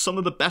because it's some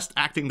of the best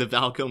acting that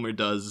Val Kilmer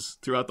does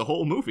throughout the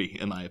whole movie,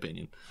 in my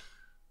opinion.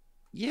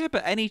 Yeah,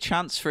 but any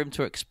chance for him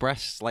to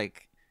express,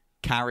 like,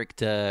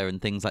 character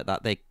and things like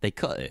that, they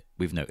cut it,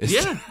 we've noticed.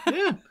 Yeah.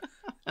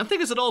 I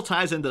think it all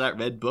ties into that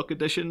Red Book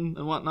edition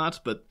and whatnot,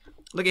 but,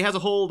 like, he has a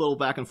whole little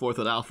back and forth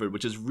with Alfred,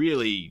 which is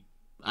really,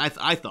 I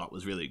thought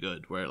was really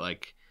good, where,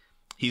 like,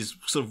 he's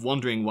sort of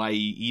wondering why he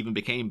even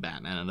became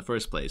Batman in the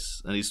first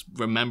place. And he's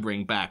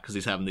remembering back because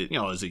he's having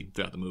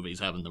throughout the movie,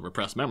 he's having the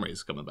repressed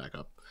memories coming back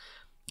up.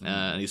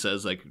 And he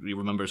says, like, he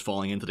remembers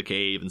falling into the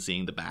cave and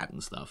seeing the bat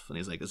and stuff. And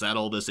he's like, is that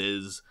all this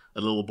is? A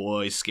little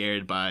boy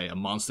scared by a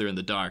monster in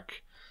the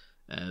dark.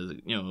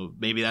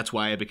 Maybe that's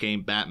why I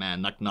became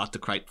Batman, not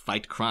to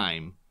fight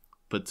crime,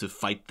 but to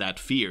fight that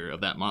fear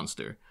of that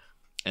monster.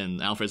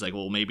 And Alfred's like,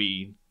 well,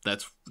 maybe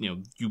that's,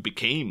 you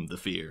became the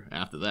fear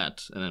after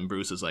that. And then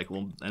Bruce is like,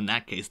 well, in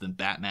that case, then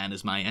Batman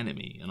is my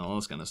enemy and all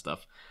this kind of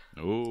stuff.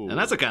 Ooh. And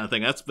that's the kind of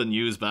thing that's been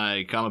used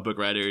by comic book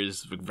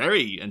writers.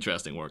 Very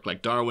interesting work.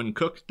 Like Darwin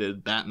Cook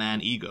did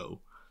Batman Ego,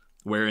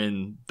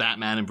 wherein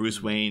Batman and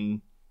Bruce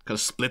Wayne kind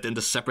of split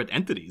into separate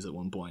entities at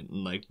one point.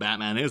 And like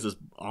Batman is this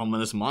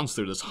ominous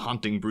monster that's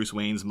haunting Bruce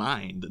Wayne's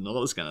mind and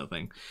all this kind of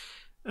thing.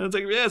 And it's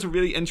like, yeah, it's a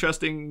really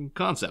interesting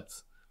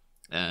concept.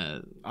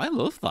 I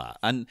love that.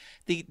 And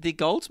the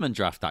Goldsman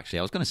draft, actually,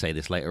 I was going to say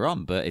this later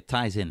on, but it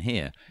ties in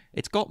here.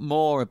 It's got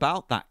more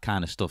about that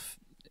kind of stuff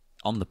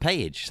on the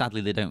page.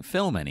 Sadly, they don't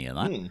film any of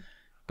that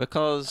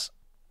because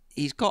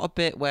he's got a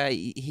bit where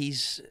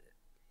he's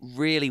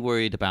really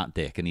worried about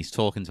Dick and he's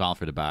talking to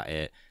Alfred about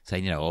it,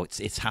 saying,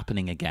 it's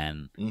happening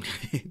again.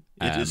 It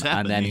is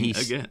happening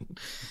again.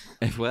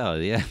 Well,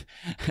 yeah.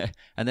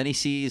 And then he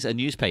sees a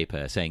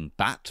newspaper saying,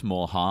 Bat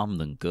more harm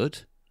than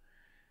good.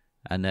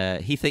 And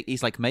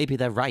he's like, maybe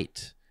they're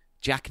right.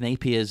 Jack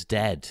Napier's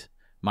dead.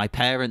 My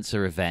parents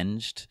are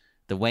avenged.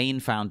 The Wayne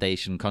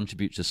Foundation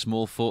contributes a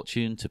small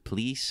fortune to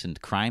police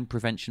and crime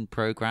prevention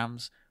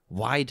programs.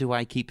 Why do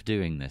I keep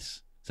doing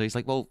this? So he's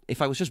like, well,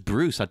 if I was just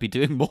Bruce, I'd be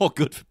doing more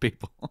good for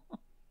people.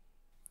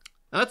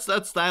 That's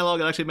dialogue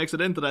that actually makes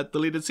it into that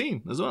deleted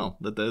scene as well.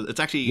 It's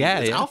actually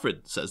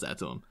Alfred says that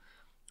to him.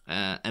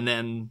 And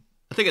then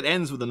I think it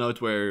ends with a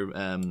note where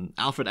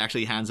Alfred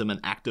actually hands him an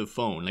active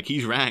phone. Like,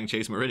 he's rang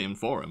Chase Meridian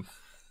for him.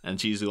 And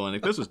she's going,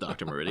 like, this is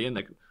Dr. Meridian.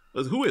 Like,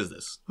 who is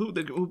this?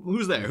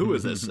 Who's there? Who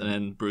is this? And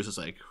then Bruce is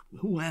like,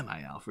 who am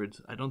I, Alfred?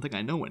 I don't think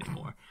I know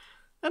anymore.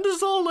 And this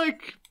is all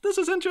like, this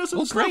is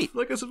interesting stuff. Great.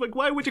 Like, it's like,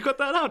 why would you cut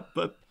that out?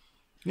 But,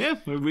 yeah.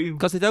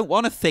 Because they don't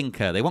want a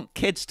thinker. They want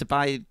kids to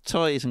buy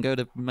toys and go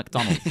to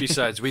McDonald's.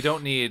 Besides, we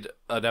don't need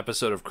an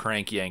episode of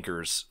Crank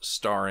Yankers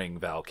starring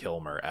Val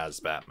Kilmer as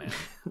Batman.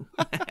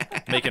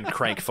 Making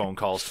crank phone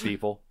calls to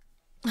people.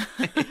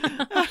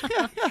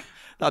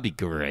 That'd be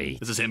great.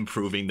 This is him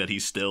proving that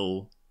he's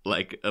still,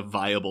 like, a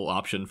viable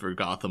option for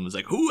Gotham. It's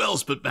like, who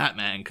else but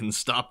Batman can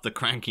stop the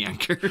crank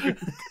yanker?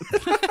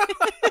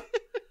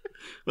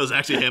 was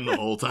actually him the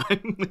whole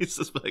time. He's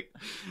just like,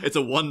 it's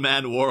a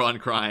one-man war on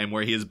crime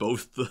where he is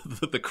both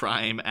the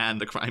crime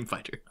and the crime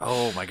fighter.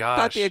 Oh my gosh.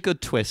 That'd be a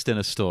good twist in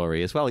a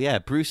story as well. Yeah,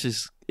 Bruce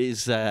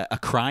is a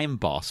crime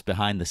boss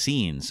behind the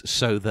scenes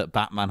so that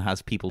Batman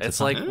has people to It's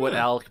fight. like what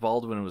Alec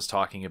Baldwin was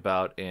talking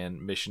about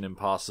in Mission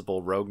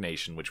Impossible Rogue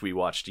Nation, which we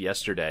watched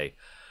yesterday.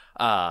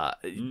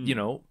 You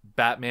know,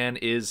 Batman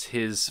is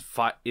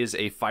is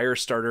a fire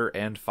starter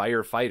and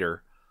firefighter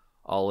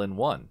all in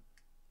one,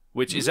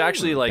 which is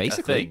actually like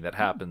basically a thing that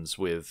happens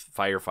with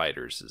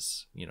firefighters.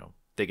 Is, you know,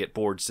 they get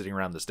bored sitting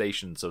around the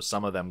station, so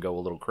some of them go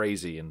a little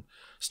crazy and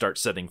start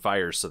setting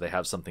fires so they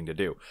have something to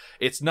do.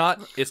 It's not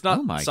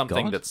Oh my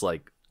something God. that's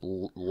like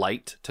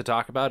light to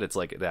talk about. It's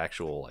like the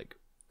actual like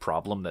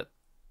problem that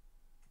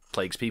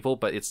plagues people,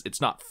 but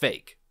it's not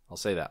fake. I'll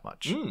say that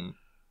much.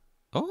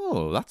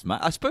 Oh, that's mad.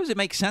 I suppose it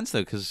makes sense,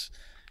 though, because,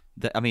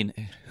 I mean,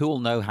 who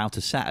will know how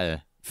to set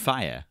a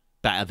fire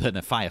better than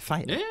a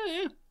firefighter?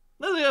 Yeah.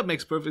 No, yeah, it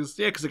makes perfect sense.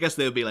 Yeah, because I guess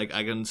they would be like,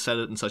 I can set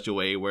it in such a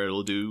way where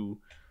it'll do,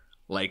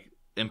 like,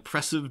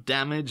 impressive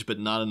damage, but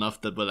not enough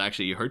that would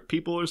actually hurt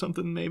people or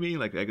something, maybe.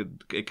 Like,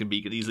 it can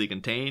be easily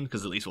contained,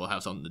 because at least we'll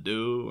have something to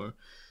do. Or,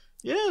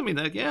 yeah, I mean,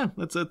 like, yeah,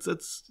 that's a...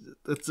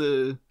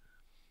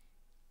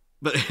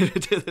 But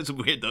it's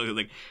weird, though.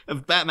 Like,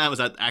 if Batman was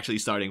actually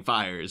starting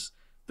fires...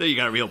 There you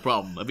got a real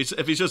problem.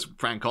 If he's just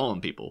prank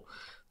calling people,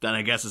 then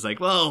I guess it's like,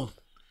 well,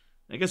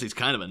 I guess he's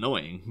kind of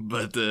annoying,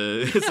 but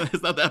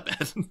it's not that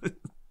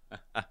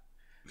bad.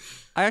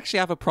 I actually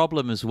have a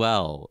problem as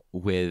well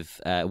with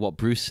what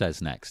Bruce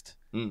says next.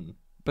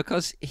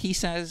 Because he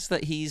says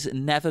that he's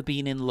never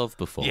been in love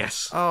before.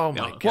 Yes. Oh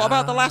my god. What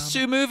about the last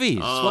two movies?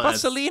 Oh, what about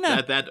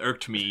Selina? That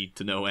irked me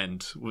to no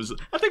end.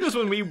 I think it was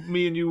when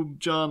me and you,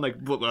 John, like,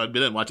 well, we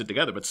didn't watch it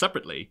together, but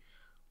separately,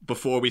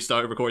 before we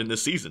started recording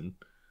this season.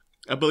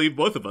 I believe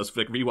both of us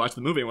like rewatched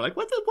the movie and we're like,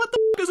 what the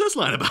f- is this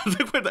line about?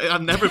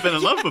 I've never been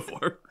in love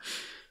before.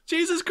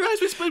 Jesus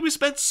Christ, we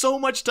spent so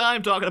much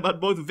time talking about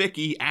both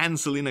Vicki and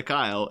Selina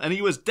Kyle, and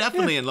he was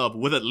definitely in love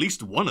with at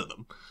least one of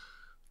them.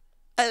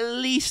 At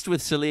least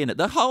with Selina.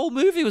 The whole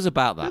movie was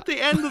about that. At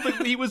the end of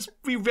it,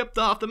 he ripped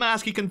off the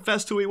mask, he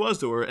confessed who he was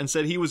to her, and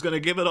said he was going to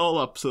give it all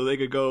up so they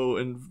could go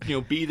and, you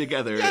know, be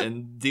together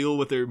and deal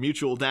with their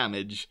mutual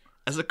damage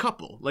as a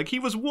couple. Like, he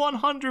was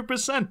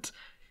 100%.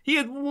 He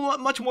had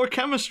much more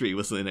chemistry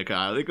with Selina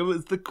Kyle. Like, it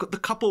was the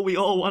couple we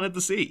all wanted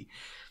to see.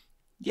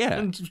 Yeah,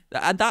 and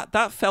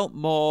that felt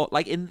more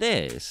like in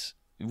this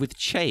with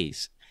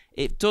Chase.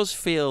 It does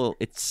feel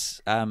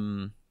it's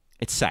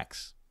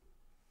sex,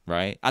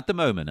 right? At the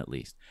moment, at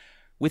least.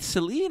 With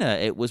Selina,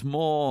 it was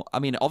more. I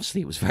mean,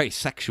 obviously, it was a very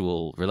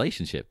sexual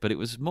relationship, but it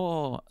was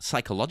more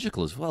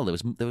psychological as well.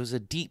 There was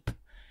a deep,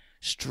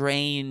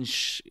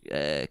 strange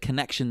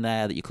connection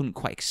there that you couldn't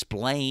quite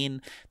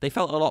explain. They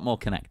felt a lot more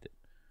connected.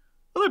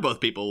 Well, they're both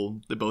people.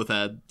 They both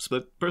had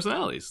split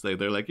personalities.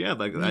 They're like, yeah,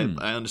 like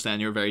I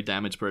understand you're a very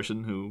damaged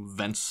person who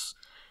vents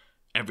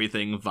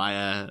everything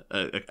via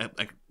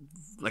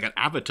like an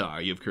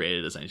avatar you've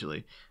created,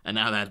 essentially. And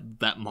now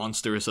that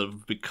monster has sort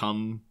of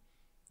become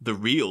the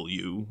real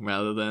you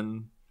rather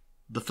than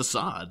the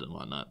facade and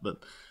whatnot. But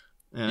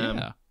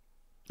yeah.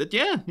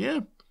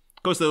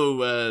 Of course,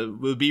 though,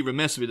 we'd be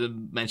remiss if we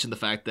didn't mention the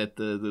fact that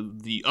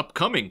the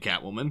upcoming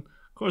Catwoman.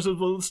 Of course, it was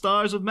one of the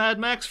stars of Mad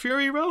Max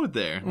Fury Road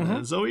there,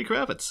 Zoe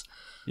Kravitz.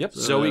 Yep,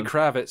 Zoe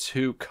Kravitz,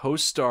 who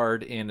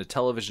co-starred in a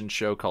television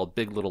show called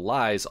Big Little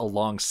Lies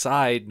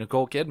alongside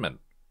Nicole Kidman.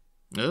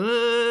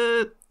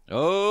 Oh,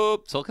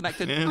 it's all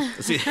connected. Yeah.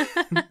 See,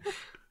 I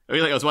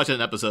was watching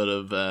an episode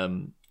of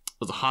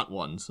was the Hot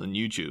Ones on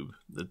YouTube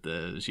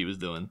that she was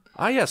doing.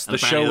 Ah, yes, the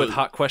show with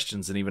hot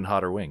questions and even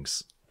hotter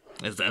wings.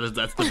 That's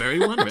the very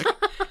one, Rick?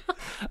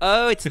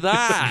 Oh, it's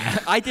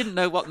that. I didn't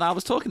know what I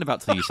was talking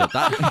about till you said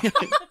that.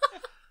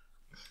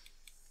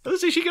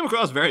 See, she came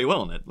across very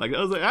well in it. Like,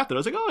 I was like,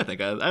 oh, I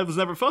think I was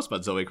never fussed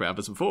about Zoe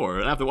Kravitz before.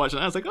 And after watching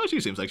it, I was like, oh, she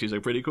seems like she's a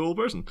pretty cool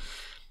person.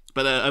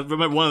 But I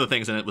remember one of the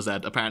things in it was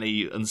that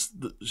apparently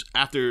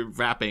after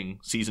wrapping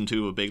season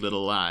 2 of Big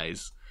Little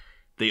Lies,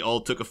 they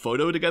all took a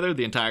photo together,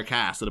 the entire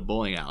cast, at a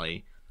bowling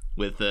alley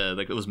with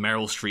like it was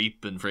Meryl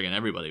Streep and friggin'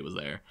 everybody was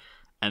there.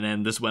 And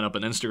then this went up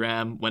on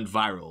Instagram, went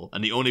viral,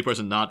 and the only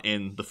person not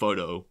in the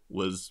photo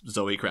was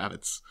Zoe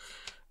Kravitz.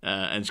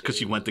 And because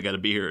she went to get a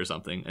beer or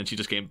something, and she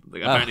just came.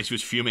 Like, apparently, she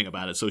was fuming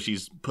about it, so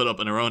she's put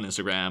up on her own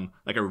Instagram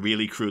like a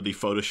really crudely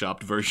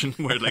photoshopped version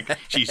where like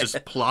she's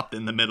just plopped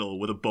in the middle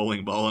with a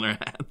bowling ball in her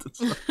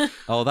hand.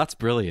 Oh, that's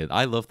brilliant!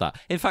 I love that.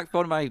 In fact,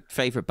 one of my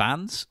favorite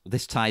bands.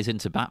 This ties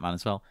into Batman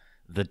as well.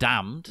 The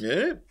Damned.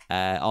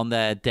 Yeah. On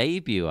their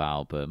debut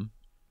album,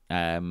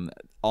 on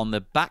the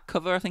back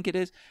cover, I think it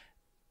is.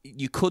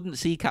 You couldn't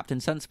see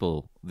Captain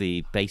Sensible,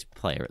 the bass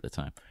player at the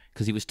time,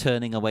 because he was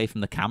turning away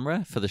from the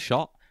camera for the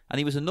shot. And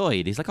he was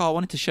annoyed. He's like, oh, I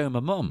wanted to show my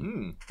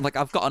mum. Like,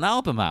 I've got an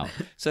album out.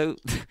 So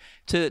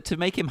to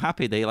make him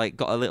happy, they like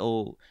got a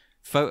little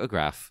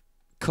photograph,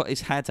 cut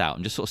his head out,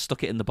 and just sort of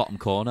stuck it in the bottom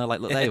corner. Like,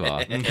 look, there you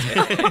are. So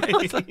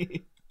he's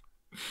like,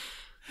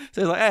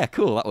 yeah,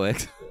 cool, that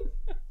works.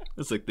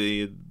 It's like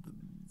the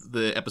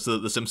the episode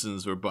of The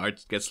Simpsons where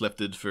Bart gets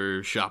lifted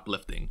for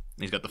shoplifting.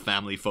 He's got the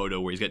family photo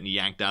where he's getting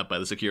yanked out by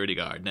the security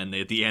guard, and then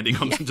at the end he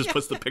comes and just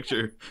puts the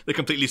picture, the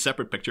completely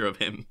separate picture of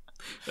him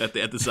at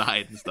the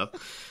side and stuff.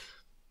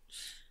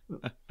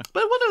 But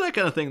I wonder that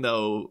kind of thing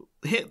though.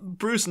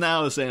 Bruce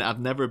now is saying, "I've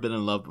never been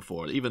in love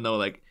before," even though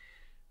like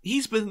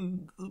he's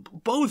been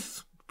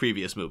both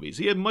previous movies.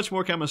 He had much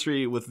more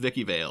chemistry with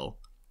Vicki Vale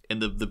in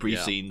the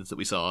brief scenes that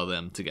we saw of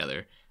them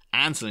together,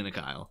 and Selina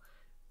Kyle.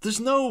 There's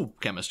no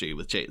chemistry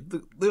with Chase.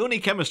 The only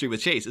chemistry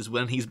with Chase is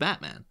when he's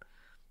Batman.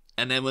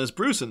 And then when it's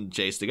Bruce and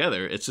Chase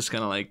together, it's just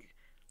kind of like,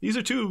 these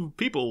are two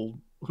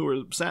people who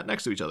are sat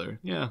next to each other.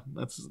 Yeah,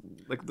 that's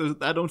like,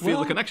 I don't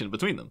feel a connection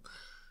between them.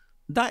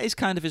 That is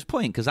kind of his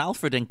point, because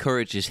Alfred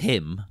encourages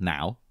him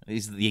now.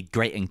 He's the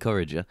great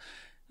encourager. And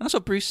that's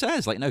what Bruce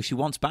says. Like, no, she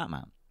wants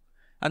Batman.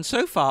 And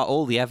so far,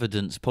 all the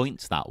evidence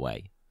points that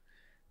way.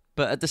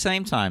 But at the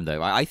same time,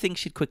 though, I think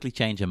she'd quickly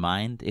change her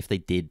mind if they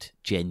did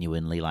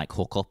genuinely, like,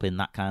 hook up in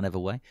that kind of a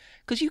way.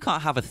 Because you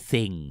can't have a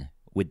thing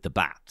with the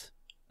bat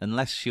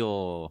unless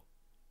you're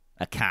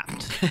a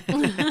cat.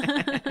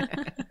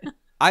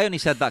 I only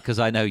said that because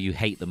I know you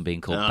hate them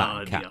being called bat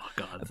and cat. Oh,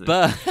 God.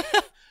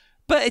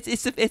 But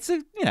it's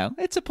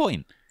a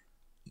point.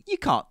 You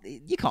can't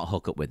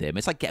hook up with him.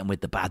 It's like getting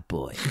with the bad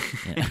boy.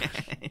 You know?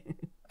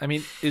 I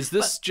mean, is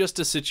this just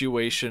a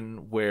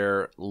situation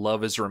where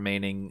love is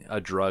remaining a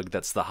drug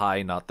that's the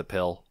high, not the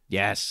pill?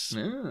 Yes.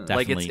 Yeah.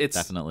 Definitely, like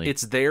definitely.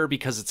 It's there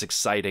because it's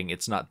exciting.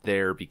 It's not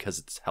there because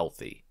it's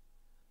healthy.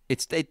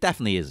 It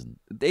definitely isn't.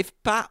 If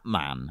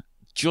Batman,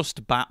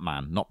 just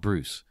Batman, not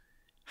Bruce,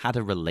 had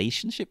a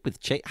relationship with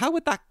Chase, how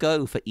would that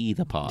go for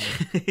either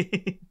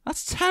party?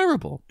 That's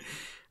terrible.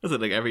 That's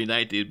like every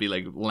night he'd be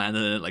like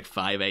landing in at like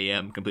 5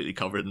 a.m. completely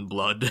covered in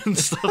blood and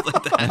stuff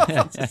like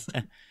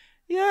that.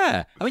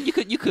 Yeah, I mean,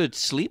 you could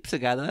sleep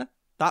together.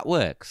 That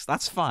works.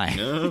 That's fine.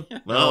 Yeah.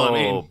 Well, I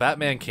mean,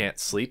 Batman can't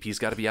sleep. He's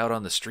got to be out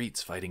on the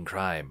streets fighting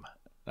crime.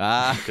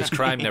 Because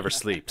crime never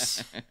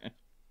sleeps.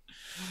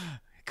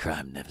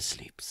 Crime never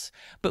sleeps.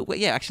 But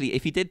yeah, actually,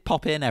 if he did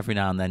pop in every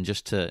now and then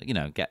just to,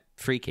 get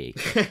freaky,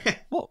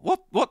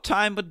 what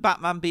time would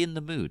Batman be in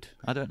the mood?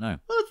 I don't know.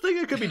 Well, I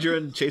think it could be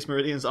during Chase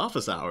Meridian's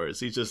office hours.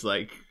 He's just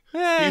like,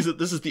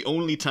 this is the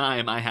only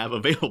time I have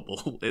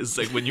available is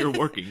like when you're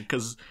working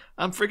because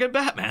I'm freaking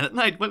Batman at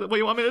night. What do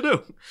you want me to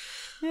do?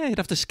 Yeah, you'd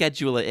have to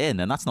schedule it in,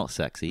 and that's not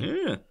sexy.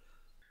 Yeah,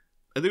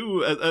 I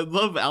do. I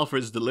love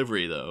Alfred's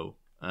delivery though,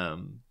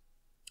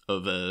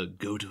 of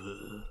go to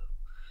her.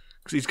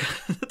 Because he's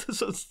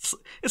got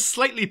it's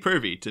slightly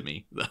pervy to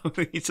me though.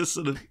 He just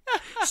sort of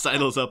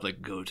sidles up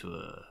like, "Go to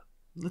her.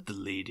 Let the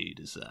lady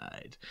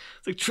decide."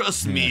 It's like,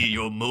 "Trust me,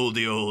 your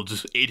moldy old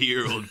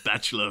 80-year-old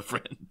bachelor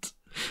friend.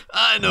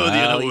 I know the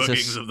inner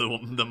workings of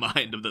the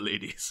mind of the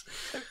ladies."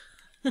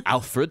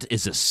 Alfred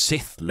is a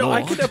Sith Lord. No,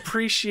 I can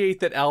appreciate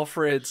that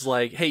Alfred's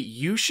like, "Hey,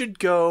 you should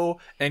go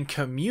and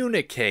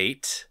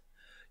communicate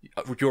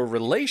your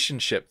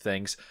relationship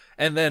things."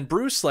 And then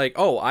Bruce like,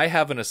 "Oh, I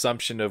have an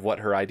assumption of what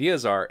her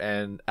ideas are."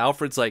 And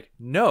Alfred's like,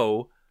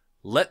 "No,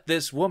 let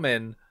this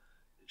woman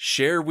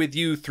share with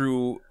you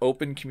through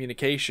open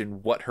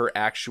communication what her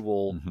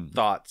actual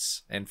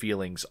thoughts and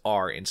feelings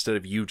are instead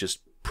of you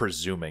just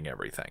presuming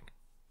everything."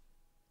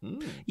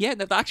 Yeah,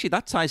 no, actually,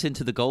 that ties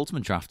into the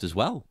Goldsman draft as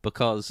well,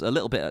 because a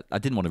little bit, I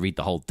didn't want to read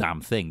the whole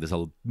damn thing. There's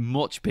a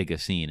much bigger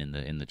scene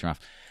in the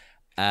draft.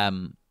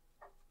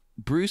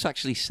 Bruce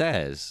actually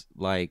says,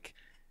 like,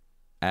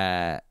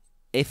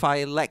 if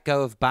I let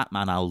go of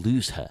Batman, I'll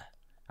lose her.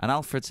 And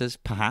Alfred says,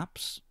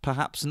 perhaps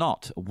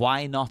not.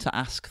 Why not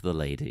ask the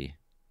lady?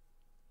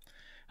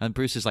 And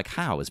Bruce is like,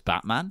 how? As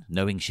Batman,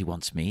 knowing she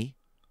wants me?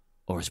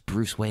 Or as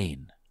Bruce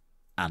Wayne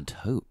and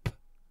hope?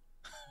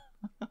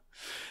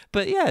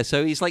 But yeah,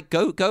 so he's like,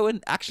 go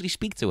and actually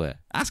speak to her.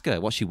 Ask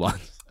her what she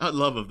wants. I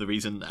love of the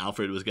reason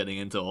Alfred was getting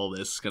into all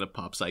this kind of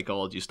pop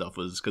psychology stuff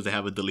was because they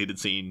have a deleted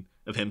scene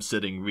of him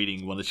sitting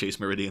reading one of Chase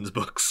Meridian's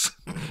books.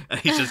 And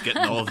he's just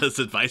getting all this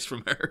advice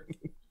from her.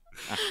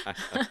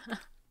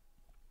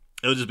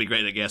 It would just be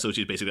great, I guess. So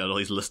she's basically got all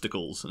these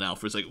listicles, and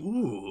Alfred's like,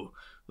 "Ooh,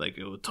 like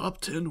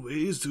top 10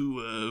 ways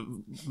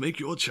to make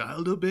your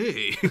child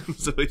obey."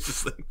 So he's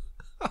just like,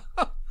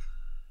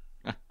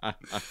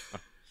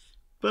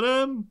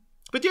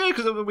 But yeah,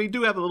 because we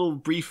do have a little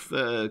brief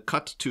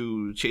cut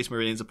to Chase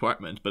Meridian's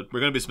apartment, but we're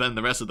going to be spending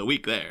the rest of the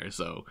week there,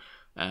 so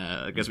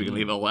I guess we can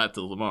leave all that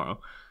till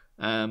tomorrow.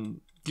 Do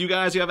you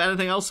have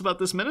anything else about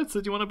this minute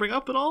that you want to bring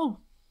up at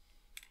all?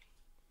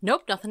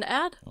 Nope, nothing to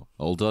add.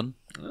 All done.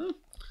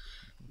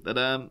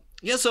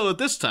 So at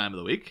this time of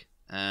the week,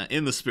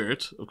 in the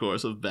spirit, of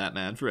course, of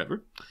Batman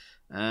Forever,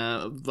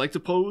 I'd like to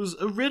pose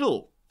a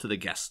riddle to the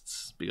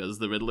guests, because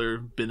the Riddler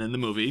been in the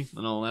movie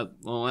and all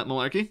that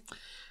malarkey.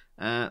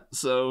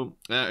 So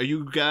are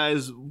you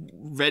guys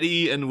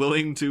ready and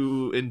willing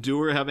to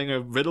endure having a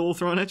riddle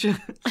thrown at you?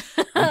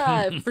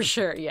 For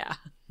sure, yeah.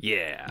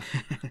 Yeah.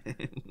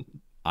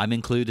 I'm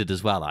included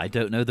as well. I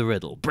don't know the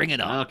riddle. Bring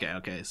it on.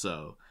 Okay.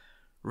 So,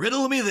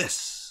 riddle me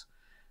this.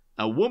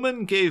 A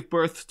woman gave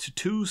birth to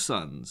 2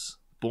 sons,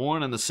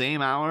 born on the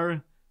same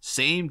hour,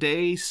 same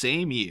day,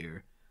 same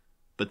year.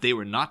 but they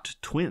were not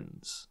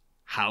twins.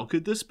 How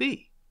could this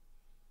be?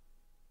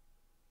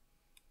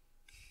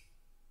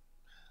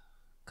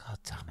 God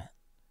damn it.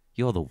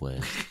 You're the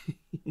worst.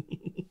 2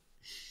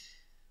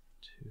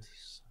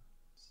 sons.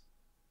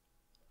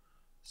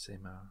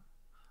 Same hour.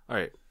 All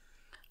right.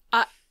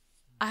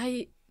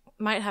 I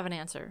might have an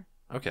answer.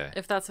 Okay.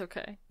 If that's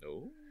okay.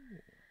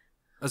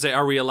 I say,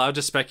 are we allowed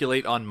to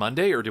speculate on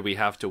Monday, or do we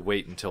have to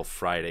wait until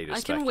Friday to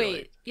speculate? I can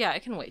wait. Yeah, I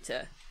can wait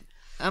to.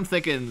 I'm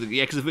thinking,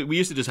 because we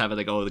used to just have it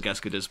like, oh, the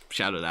guest could just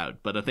shout it out.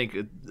 But I think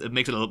it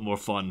makes it a little more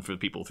fun for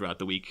people throughout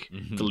the week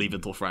to leave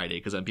until Friday,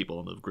 because then people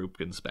in the group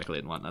can speculate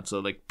and whatnot. So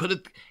like,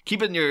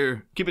 keep it in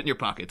your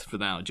pocket for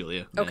now,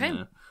 Julia. Okay.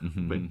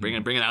 And, bring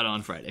it out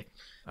on Friday.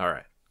 All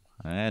right.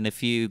 And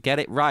if you get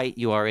it right,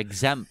 you are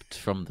exempt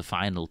from the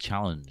final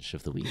challenge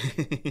of the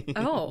week.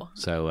 Oh.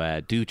 So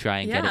do try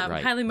and get it right.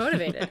 I'm highly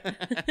motivated.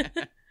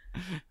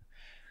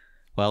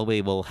 Well,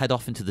 we will head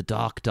off into the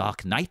dark,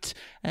 dark night.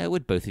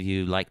 Would both of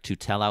you like to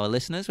tell our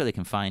listeners where they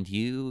can find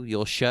you,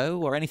 your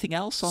show, or anything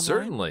else online?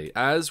 Certainly.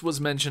 As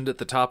was mentioned at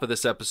the top of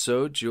this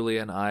episode,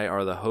 Julia and I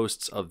are the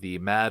hosts of the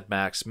Mad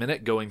Max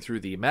Minute, going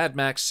through the Mad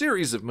Max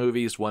series of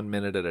movies 1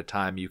 minute at a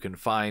time. You can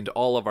find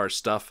all of our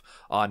stuff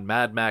on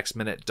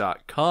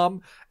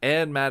madmaxminute.com,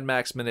 and Mad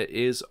Max Minute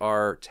is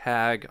our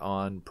tag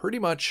on pretty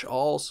much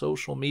all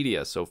social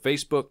media. So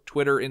Facebook,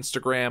 Twitter,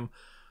 Instagram,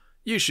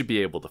 you should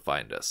be able to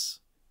find us.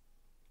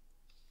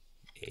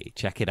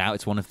 Check it out.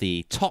 It's one of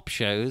the top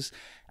shows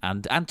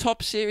and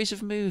top series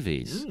of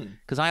movies.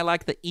 Because I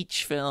like that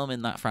each film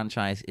in that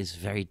franchise is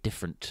very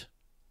different.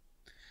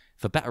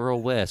 For better or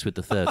worse with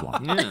the third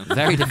one.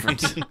 Very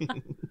different.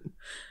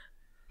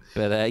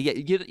 But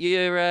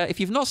you're if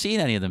you've not seen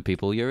any of them,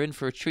 people, you're in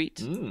for a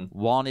treat.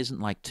 1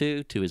 isn't like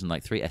 2, 2 isn't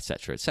like 3,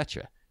 etc.,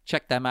 etc.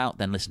 Check them out,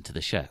 then listen to the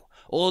show.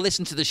 Or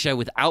listen to the show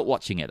without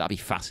watching it. That'd be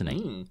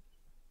fascinating.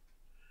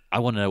 I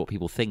want to know what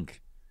people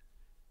think.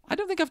 I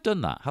don't think I've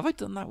done that. Have I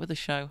done that with a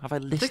show? Have I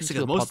listened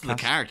to a most podcast? of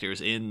the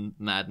characters in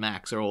Mad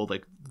Max are all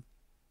like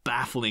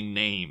baffling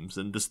names,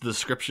 and the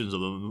descriptions of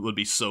them would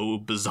be so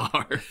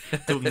bizarre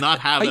to not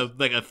have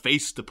a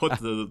face to put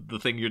the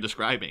thing you're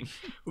describing.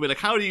 Would be like,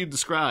 how do you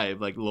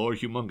describe like Lord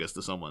Humongous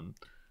to someone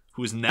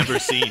who's never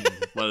seen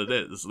what it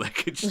is?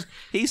 Like,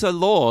 he's a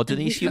lord and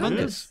he's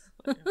humongous.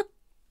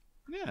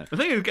 Yeah. The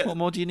thing is, what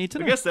more do you need to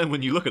know? I guess then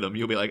when you look at him,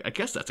 you'll be like, I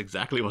guess that's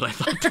exactly what I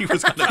thought he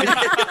was going to be.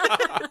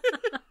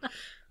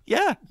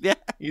 Yeah.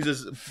 He's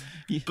as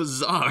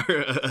bizarre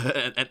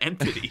an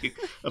entity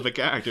of a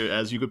character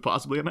as you could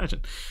possibly imagine.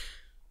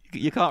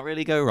 You can't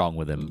really go wrong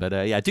with him. But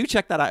do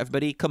check that out,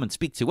 everybody. Come and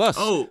speak to us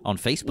on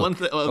Facebook. One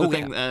other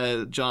thing,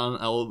 John,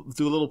 I'll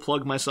do a little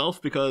plug myself,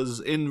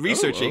 because in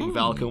researching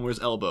Val Kilmer's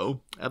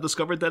Elbow, I've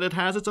discovered that it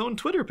has its own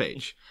Twitter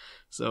page.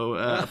 So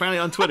apparently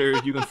on Twitter,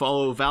 you can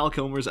follow Val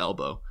Kilmer's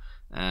Elbow.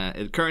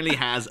 It currently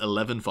has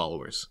 11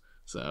 followers.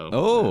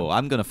 So,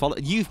 I'm going to follow.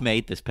 You've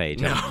made this page.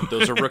 No.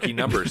 Those are rookie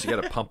numbers. You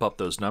got to pump up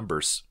those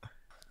numbers.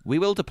 We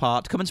will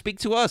depart. Come and speak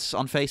to us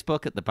on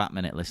Facebook at the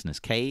Batminute Listeners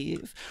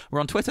Cave.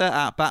 We're on Twitter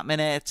at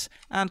Batminute.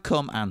 And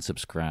come and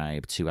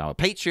subscribe to our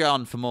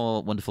Patreon for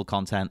more wonderful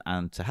content.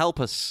 And to help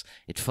us,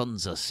 it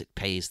funds us, it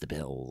pays the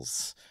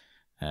bills.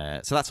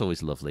 So that's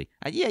always lovely.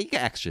 And you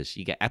get extras.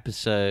 You get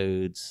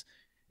episodes.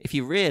 If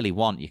you really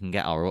want, you can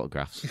get our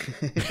autographs.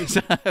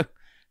 So,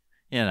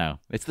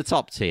 it's the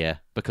top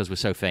tier because we're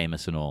so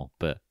famous and all.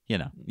 But,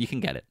 you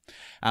can get it.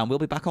 And we'll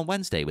be back on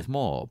Wednesday with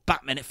more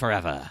Batminute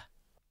Forever.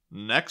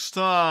 Next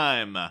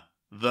time,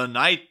 The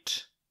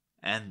Knight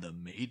and the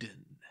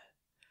Maiden.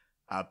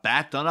 A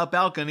bat on a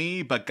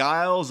balcony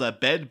beguiles a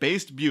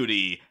bed-based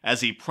beauty as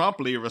he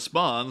promptly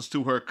responds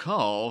to her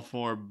call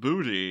for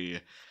booty.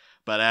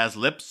 But as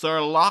lips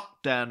are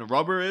locked and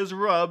rubber is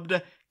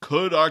rubbed,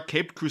 could our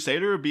caped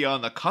crusader be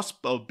on the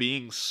cusp of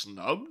being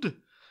snubbed?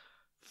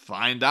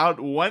 Find out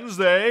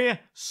Wednesday,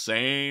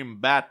 same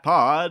Bat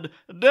Pod,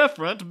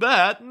 different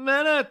Bat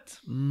Minute.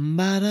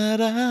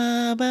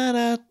 Ba-da-da,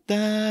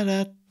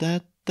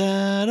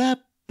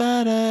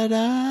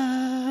 ba-da-da-da-da-da-da-da-da.